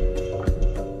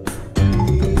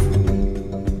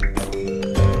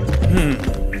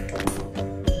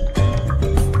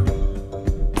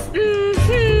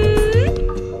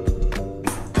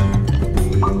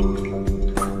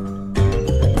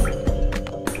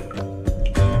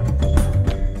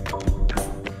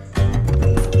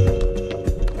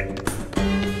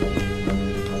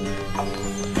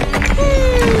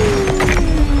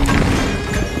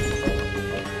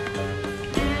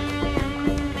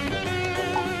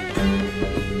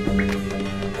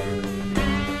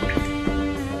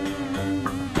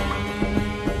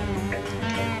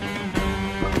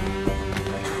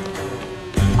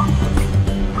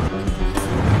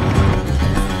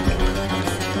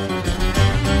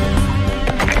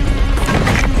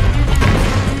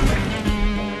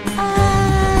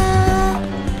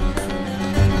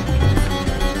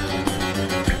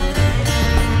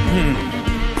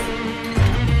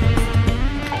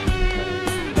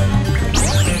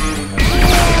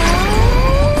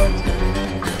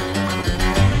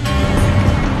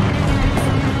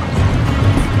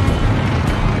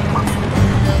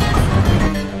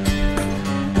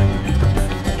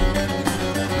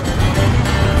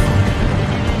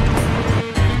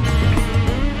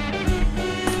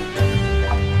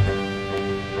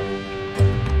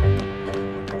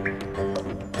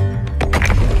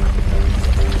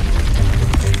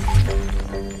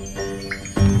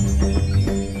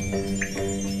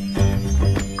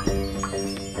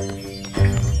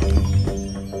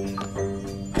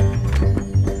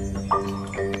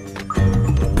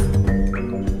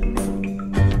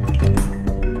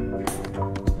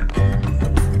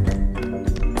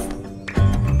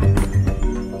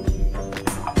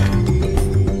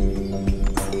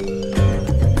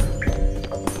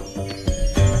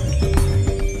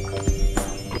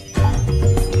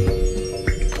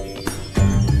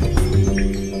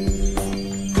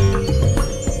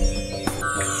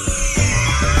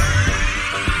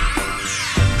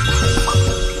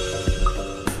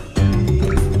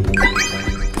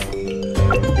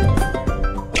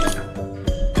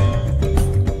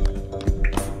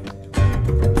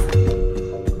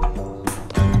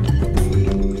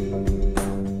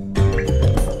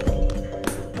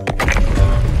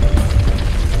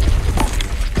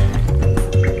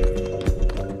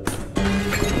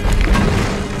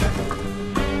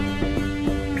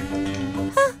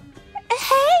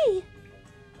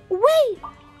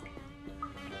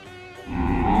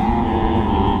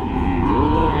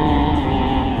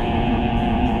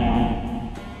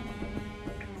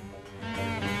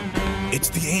 It's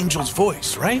the angel's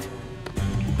voice, right?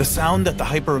 The sound that the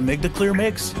hyperamygdaclear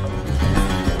makes?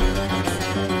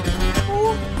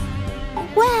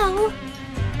 Well,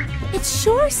 it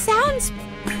sure sounds...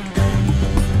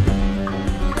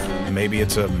 Maybe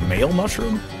it's a male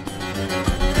mushroom?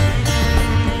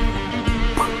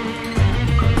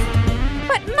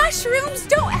 But mushrooms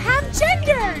don't have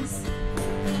genders!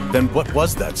 Then what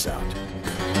was that sound?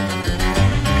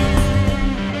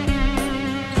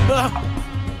 Ah!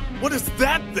 What is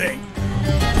that thing?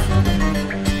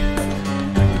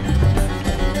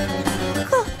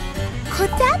 Could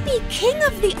that be King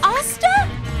of the Asta?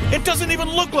 It doesn't even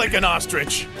look like an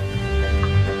ostrich!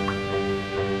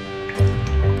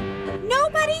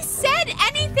 Nobody said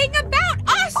anything about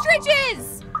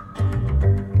ostriches!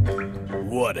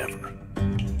 Whatever.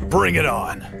 Bring it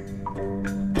on.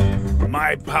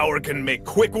 My power can make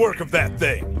quick work of that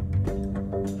thing.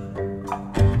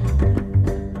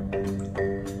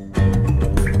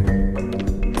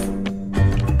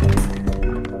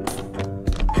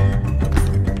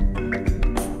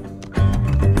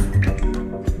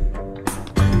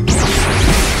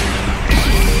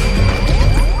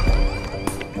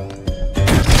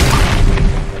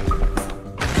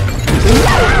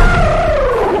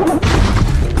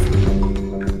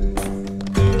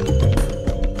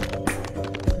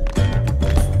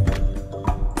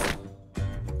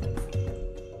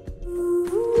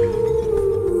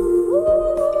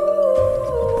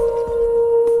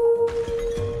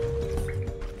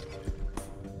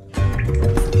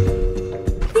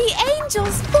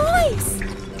 Angel's voice!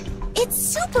 It's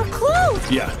super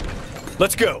close! Yeah.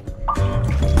 Let's go.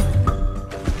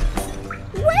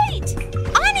 Wait!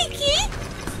 Aniki!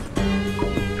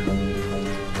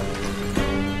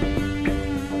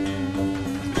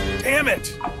 Damn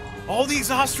it! All these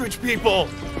ostrich people!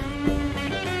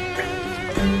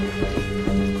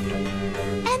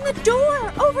 And the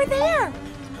door over there!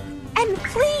 And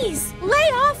please,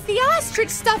 lay off the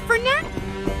ostrich stuff for now!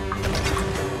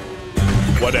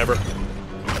 Whatever.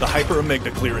 The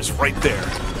hyperamygdaclear is right there.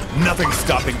 Nothing's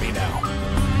stopping me now.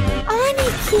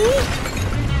 Aniki!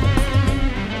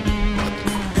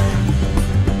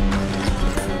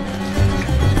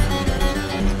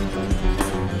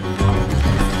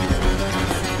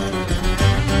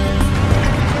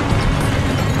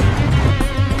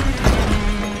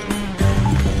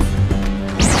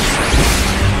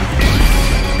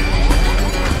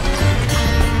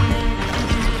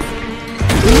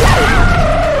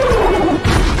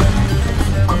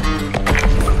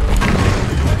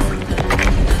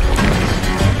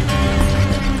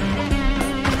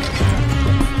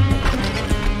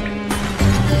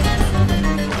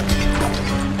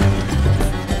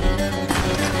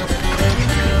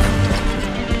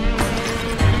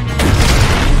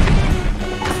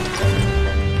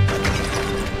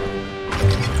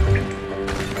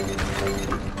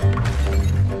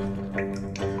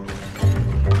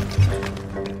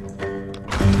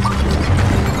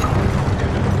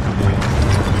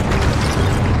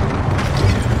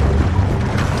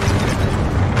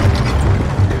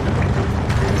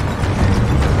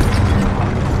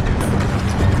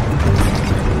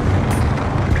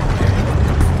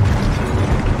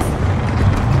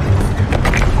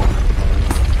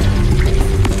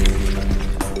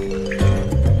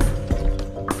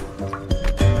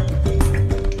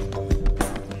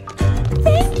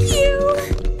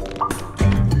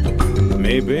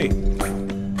 Maybe.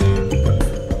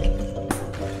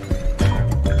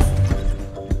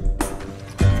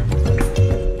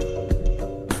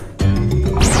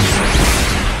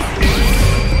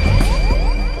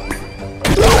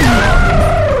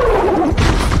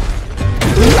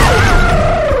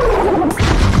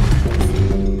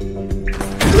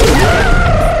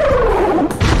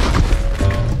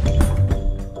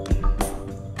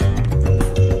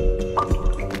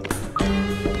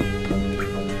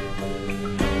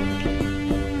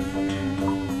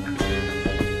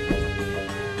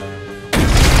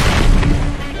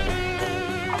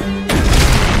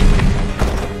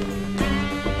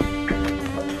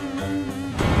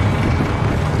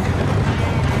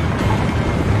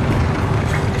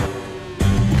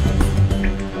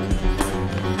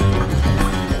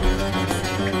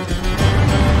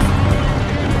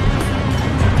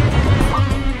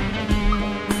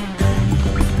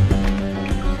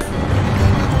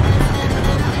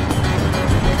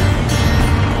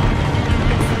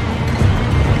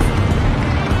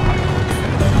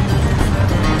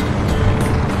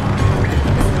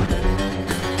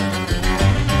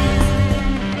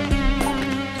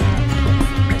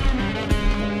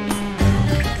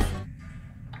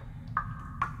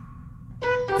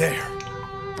 There.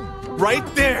 Right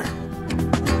there!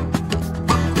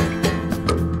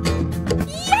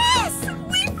 Yes!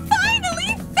 We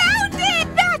finally found it!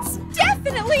 That's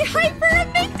definitely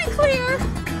hyper-amygdaclear!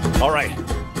 All right,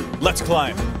 let's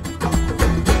climb.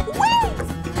 Wait!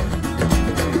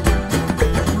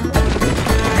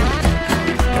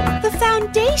 The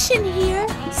foundation here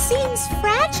seems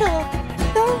fragile.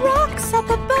 The rocks up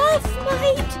above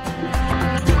might...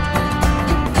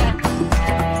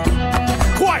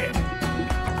 Quiet!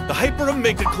 The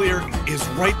hyper-amygdaclear is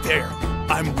right there.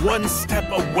 I'm one step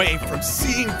away from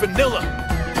seeing vanilla.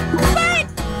 But...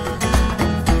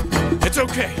 It's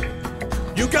okay.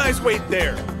 You guys wait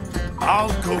there.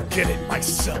 I'll go get it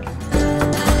myself.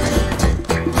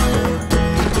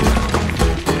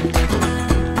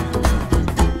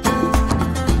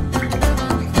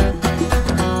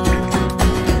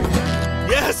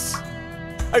 Yes!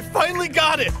 I finally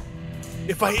got it!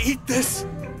 If I eat this,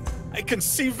 I can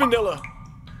see vanilla.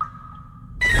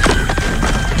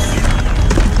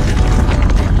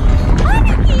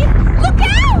 Aniki, look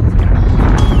out!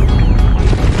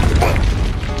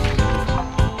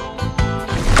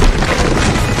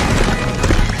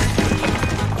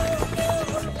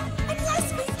 Unless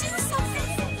we do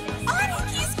something,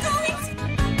 Aniki's going to...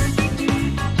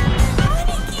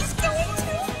 Aniki's going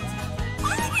to...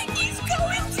 Aniki's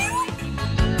going to...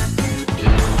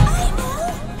 I know!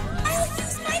 I'll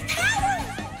use my power!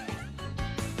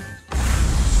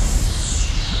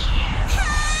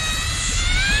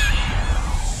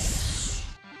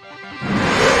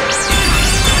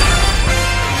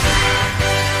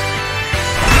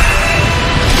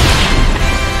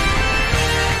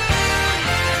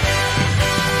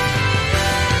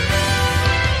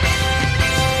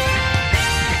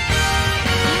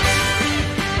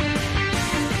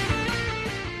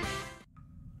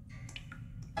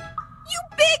 You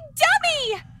big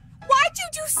dummy! Why'd you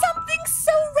do something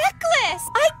so reckless?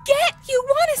 I get you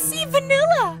want to see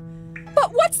vanilla.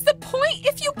 But what's the point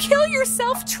if you kill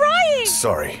yourself trying?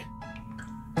 Sorry.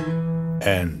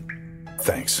 And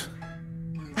thanks.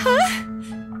 Huh?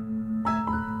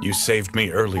 You saved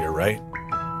me earlier, right?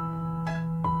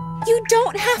 You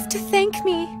don't have to thank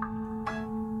me.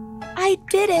 I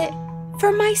did it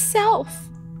for myself.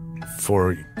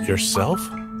 For yourself?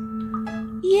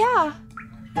 Yeah.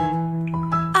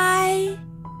 I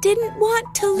didn't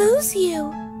want to lose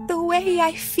you the way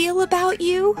I feel about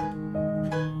you.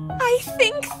 I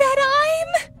think that I'm...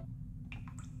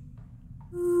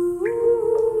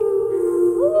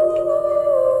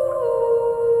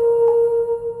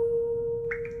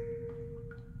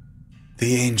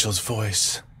 The angel's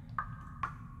voice.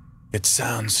 It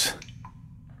sounds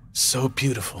so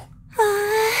beautiful.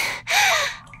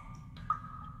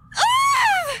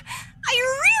 I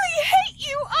really hate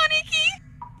you, Aniki!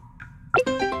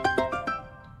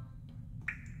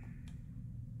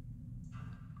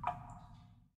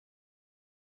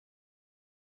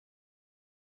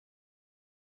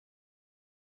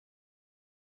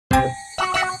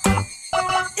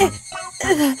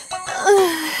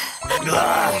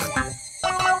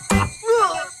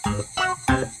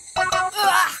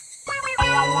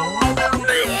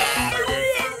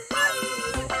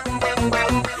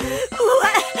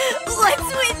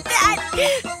 What's with that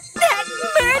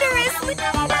murderous...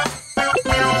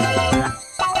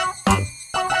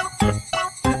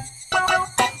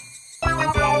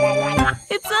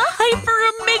 It's a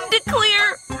hyper-amygdaclear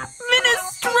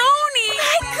minestrone! I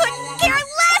couldn't care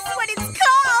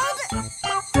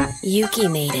Yuki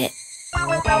made it.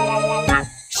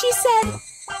 She said,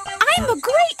 "I'm a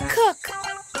great cook,"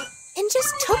 and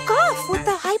just took off with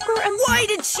the hyper. Why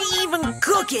did she even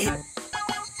cook it?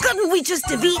 Couldn't we just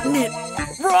have eaten it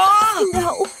raw?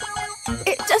 No,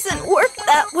 it doesn't work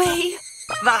that way.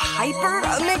 The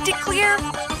hyper-amygdaclear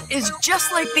is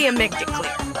just like the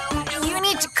amygdaclear. You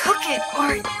need to cook it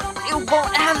or it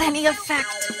won't have any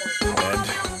effect. And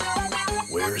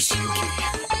where's Yuki?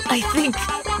 I think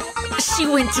she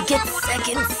went to get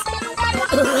seconds.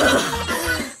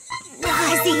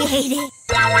 Nauseating.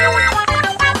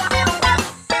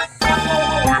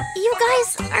 You guys,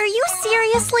 are you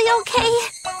seriously okay?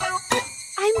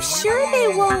 I'm sure they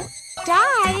won't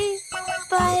die,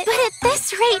 but at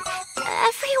this rate,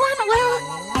 everyone will...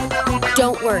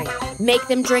 Don't worry. Make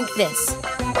them drink this.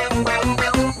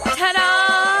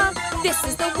 Ta-da! This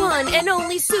is the one and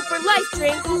only Super Life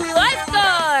Drink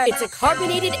Lifeguard! It's a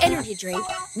carbonated energy drink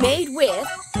made with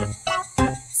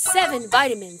 7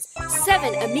 vitamins,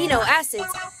 7 amino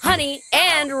acids, honey,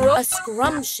 and a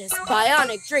scrumptious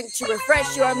bionic drink to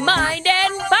refresh your mind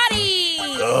and body!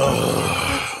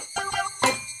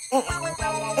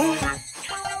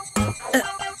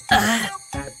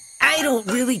 I don't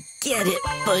really get it,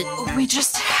 but... We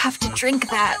just have to drink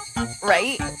that,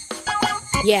 right?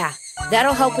 Yeah,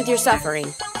 that'll help with your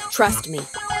suffering. Trust me.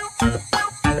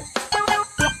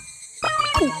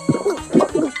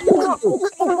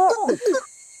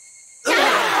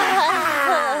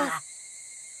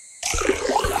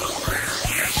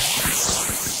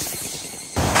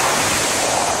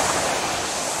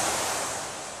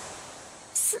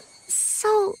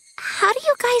 So, how do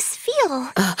you guys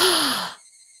feel?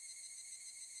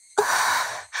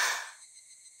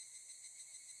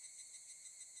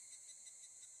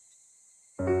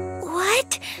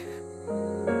 What?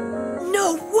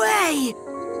 No way!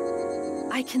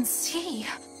 I can see.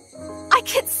 I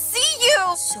can see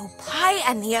you! So Pi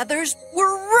and the others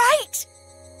were right!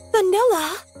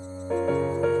 Vanilla.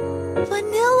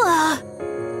 Vanilla!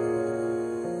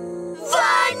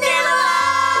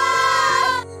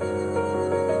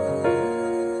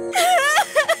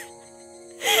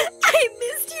 I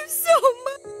missed you so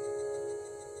much.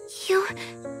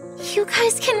 You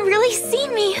guys can really see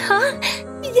me, huh?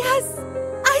 Yes,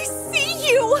 I see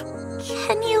you.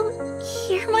 Can you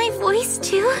hear my voice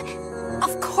too?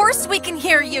 Of course we can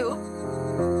hear you!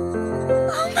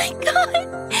 Oh my god!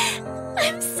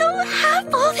 I'm so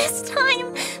happy all this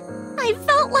time! I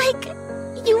felt like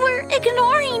you were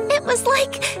ignoring. It was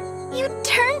like you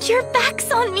turned your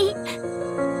backs on me.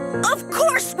 Of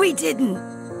course we didn't!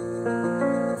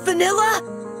 Vanilla,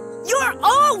 you're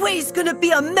always gonna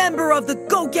be a member of the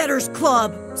Go-Getters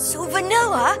Club! So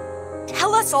Vanilla,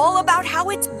 tell us all about how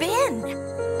it's been.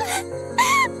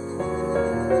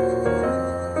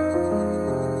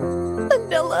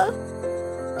 Vanilla,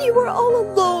 you were all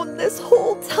alone this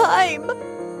whole time.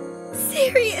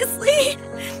 Seriously,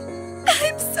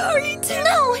 I'm sorry too.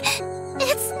 No,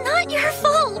 it's not your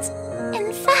fault.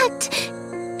 In fact,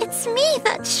 it's me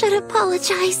that should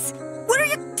apologize. What are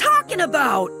you talking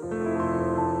about?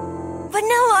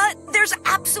 Vanilla, there's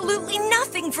absolutely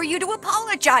nothing for you to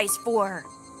apologize for.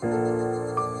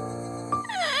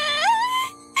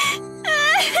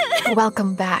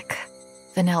 Welcome back,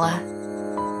 Vanilla.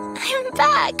 I'm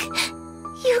back.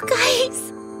 You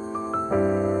guys.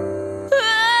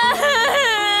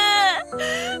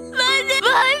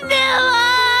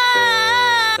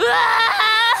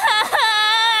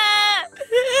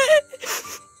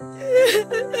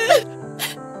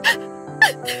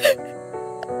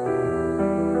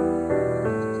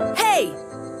 Hey!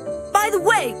 By the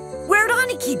way, where'd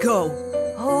Aniki go?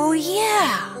 Oh,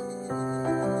 yeah.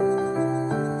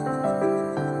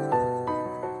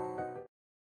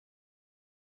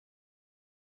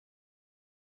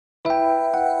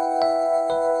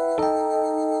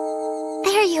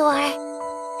 There you are.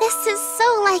 This is so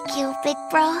like you, big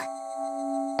bro.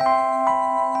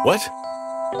 What?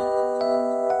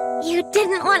 You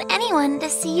didn't want anyone to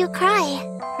see you cry,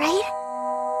 right?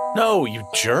 No, you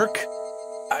jerk.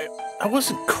 I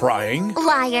wasn't crying.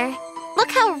 Liar.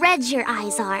 Look how red your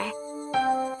eyes are.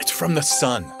 It's from the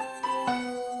sun.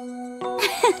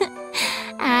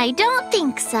 I don't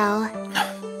think so.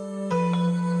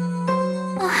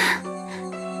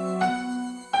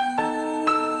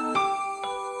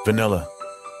 Vanilla,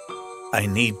 I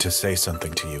need to say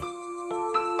something to you.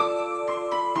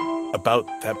 About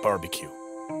that barbecue.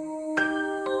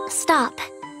 Stop.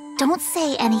 Don't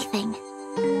say anything.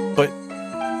 But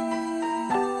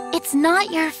It's not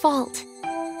your fault.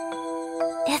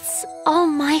 It's all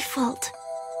my fault.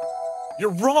 you're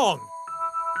wrong.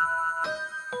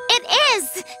 It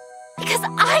is! Because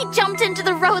because I jumped into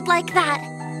the road like that.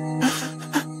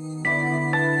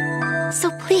 So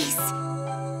please,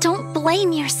 don't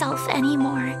blame yourself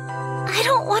anymore. I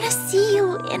don't want to see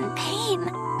you in pain.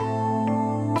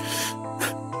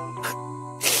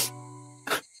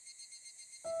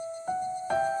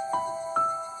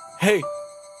 Hey,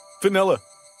 Vanilla.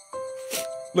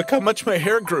 Look how much my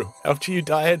hair grew after you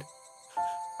died.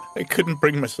 I couldn't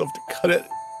bring myself to cut it.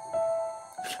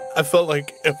 I felt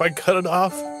like if I cut it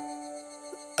off,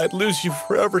 I'd lose you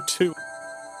forever too.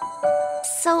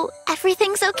 So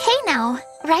everything's okay now,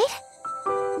 right?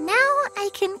 Now I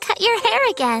can cut your hair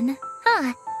again,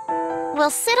 huh? We'll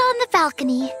sit on the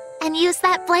balcony and use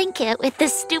that blanket with the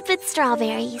stupid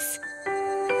strawberries.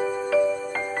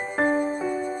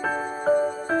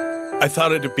 I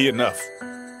thought it'd be enough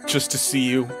just to see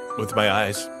you with my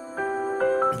eyes.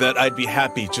 That I'd be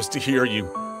happy just to hear you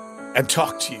and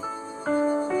talk to you.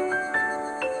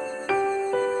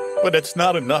 But it's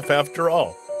not enough after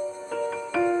all.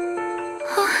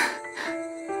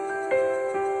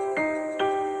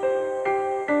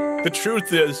 The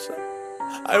truth is,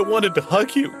 I wanted to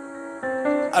hug you.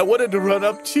 I wanted to run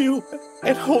up to you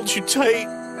and hold you tight.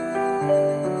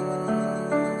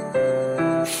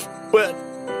 But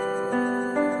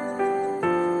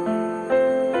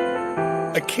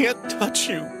I can't touch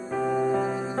you,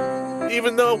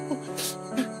 even though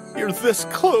you're this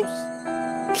close.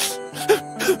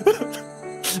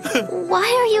 Why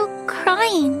are you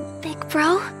crying, big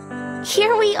bro?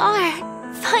 Here we are,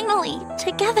 finally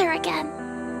together again.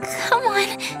 Come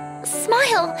on,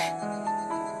 smile.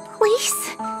 Please,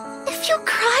 if you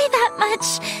cry that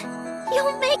much,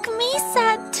 you'll make me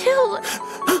sad too.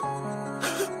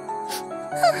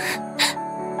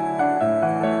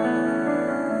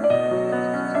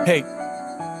 Hey,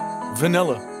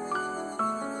 Vanilla.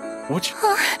 What you...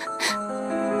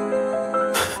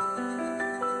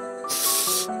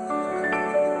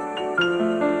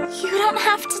 You don't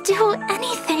have to do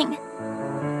anything.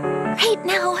 Right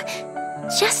now,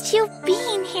 just you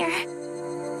being here.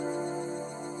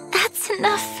 That's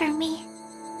enough for me.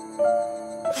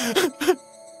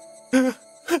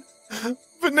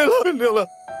 Vanilla.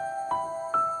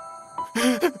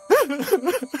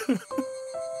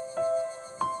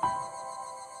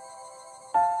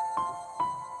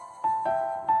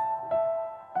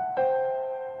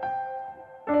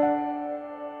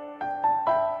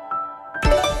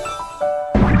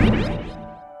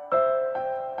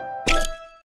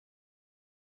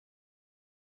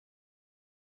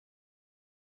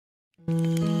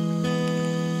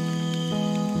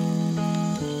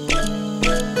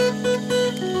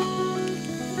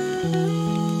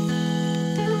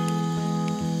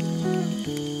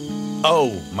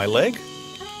 Oh, my leg?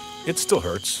 It still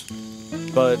hurts,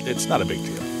 but it's not a big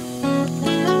deal.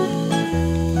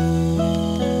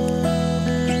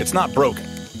 It's not broken.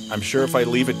 I'm sure if I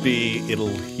leave it be, it'll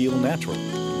heal naturally.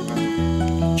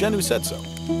 Jennu said so.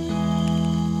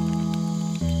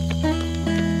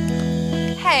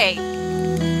 Hey,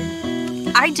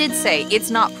 I did say it's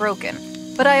not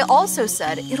broken, but I also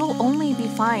said it'll only be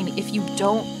fine if you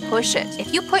don't push it.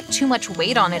 If you put too much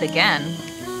weight on it again,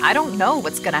 I don't know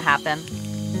what's gonna happen.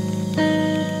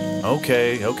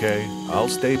 Okay. I'll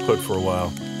stay put for a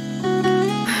while.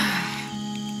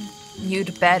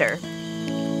 You'd better.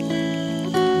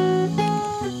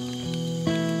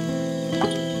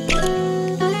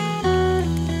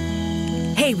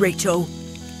 Hey, Rachel,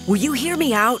 will you hear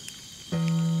me out?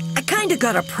 I kinda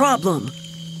got a problem.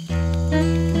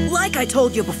 Like I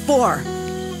told you before,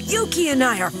 Yuki and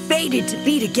I are fated to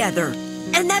be together,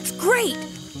 and that's great,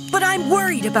 but I'm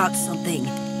worried about something.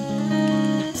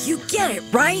 You get it,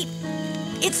 right?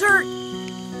 It's her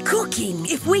cooking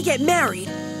if we get married.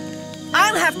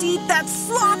 I'll have to eat that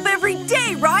slop every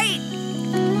day, right?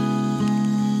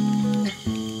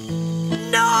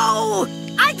 No!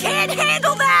 I can't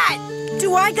handle that!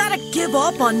 Do I gotta give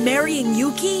up on marrying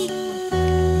Yuki?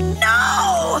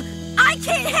 No! I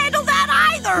can't handle that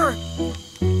either!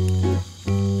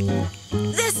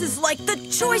 This is like the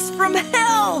choice from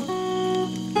hell!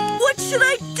 What should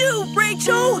I do,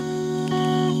 Rachel?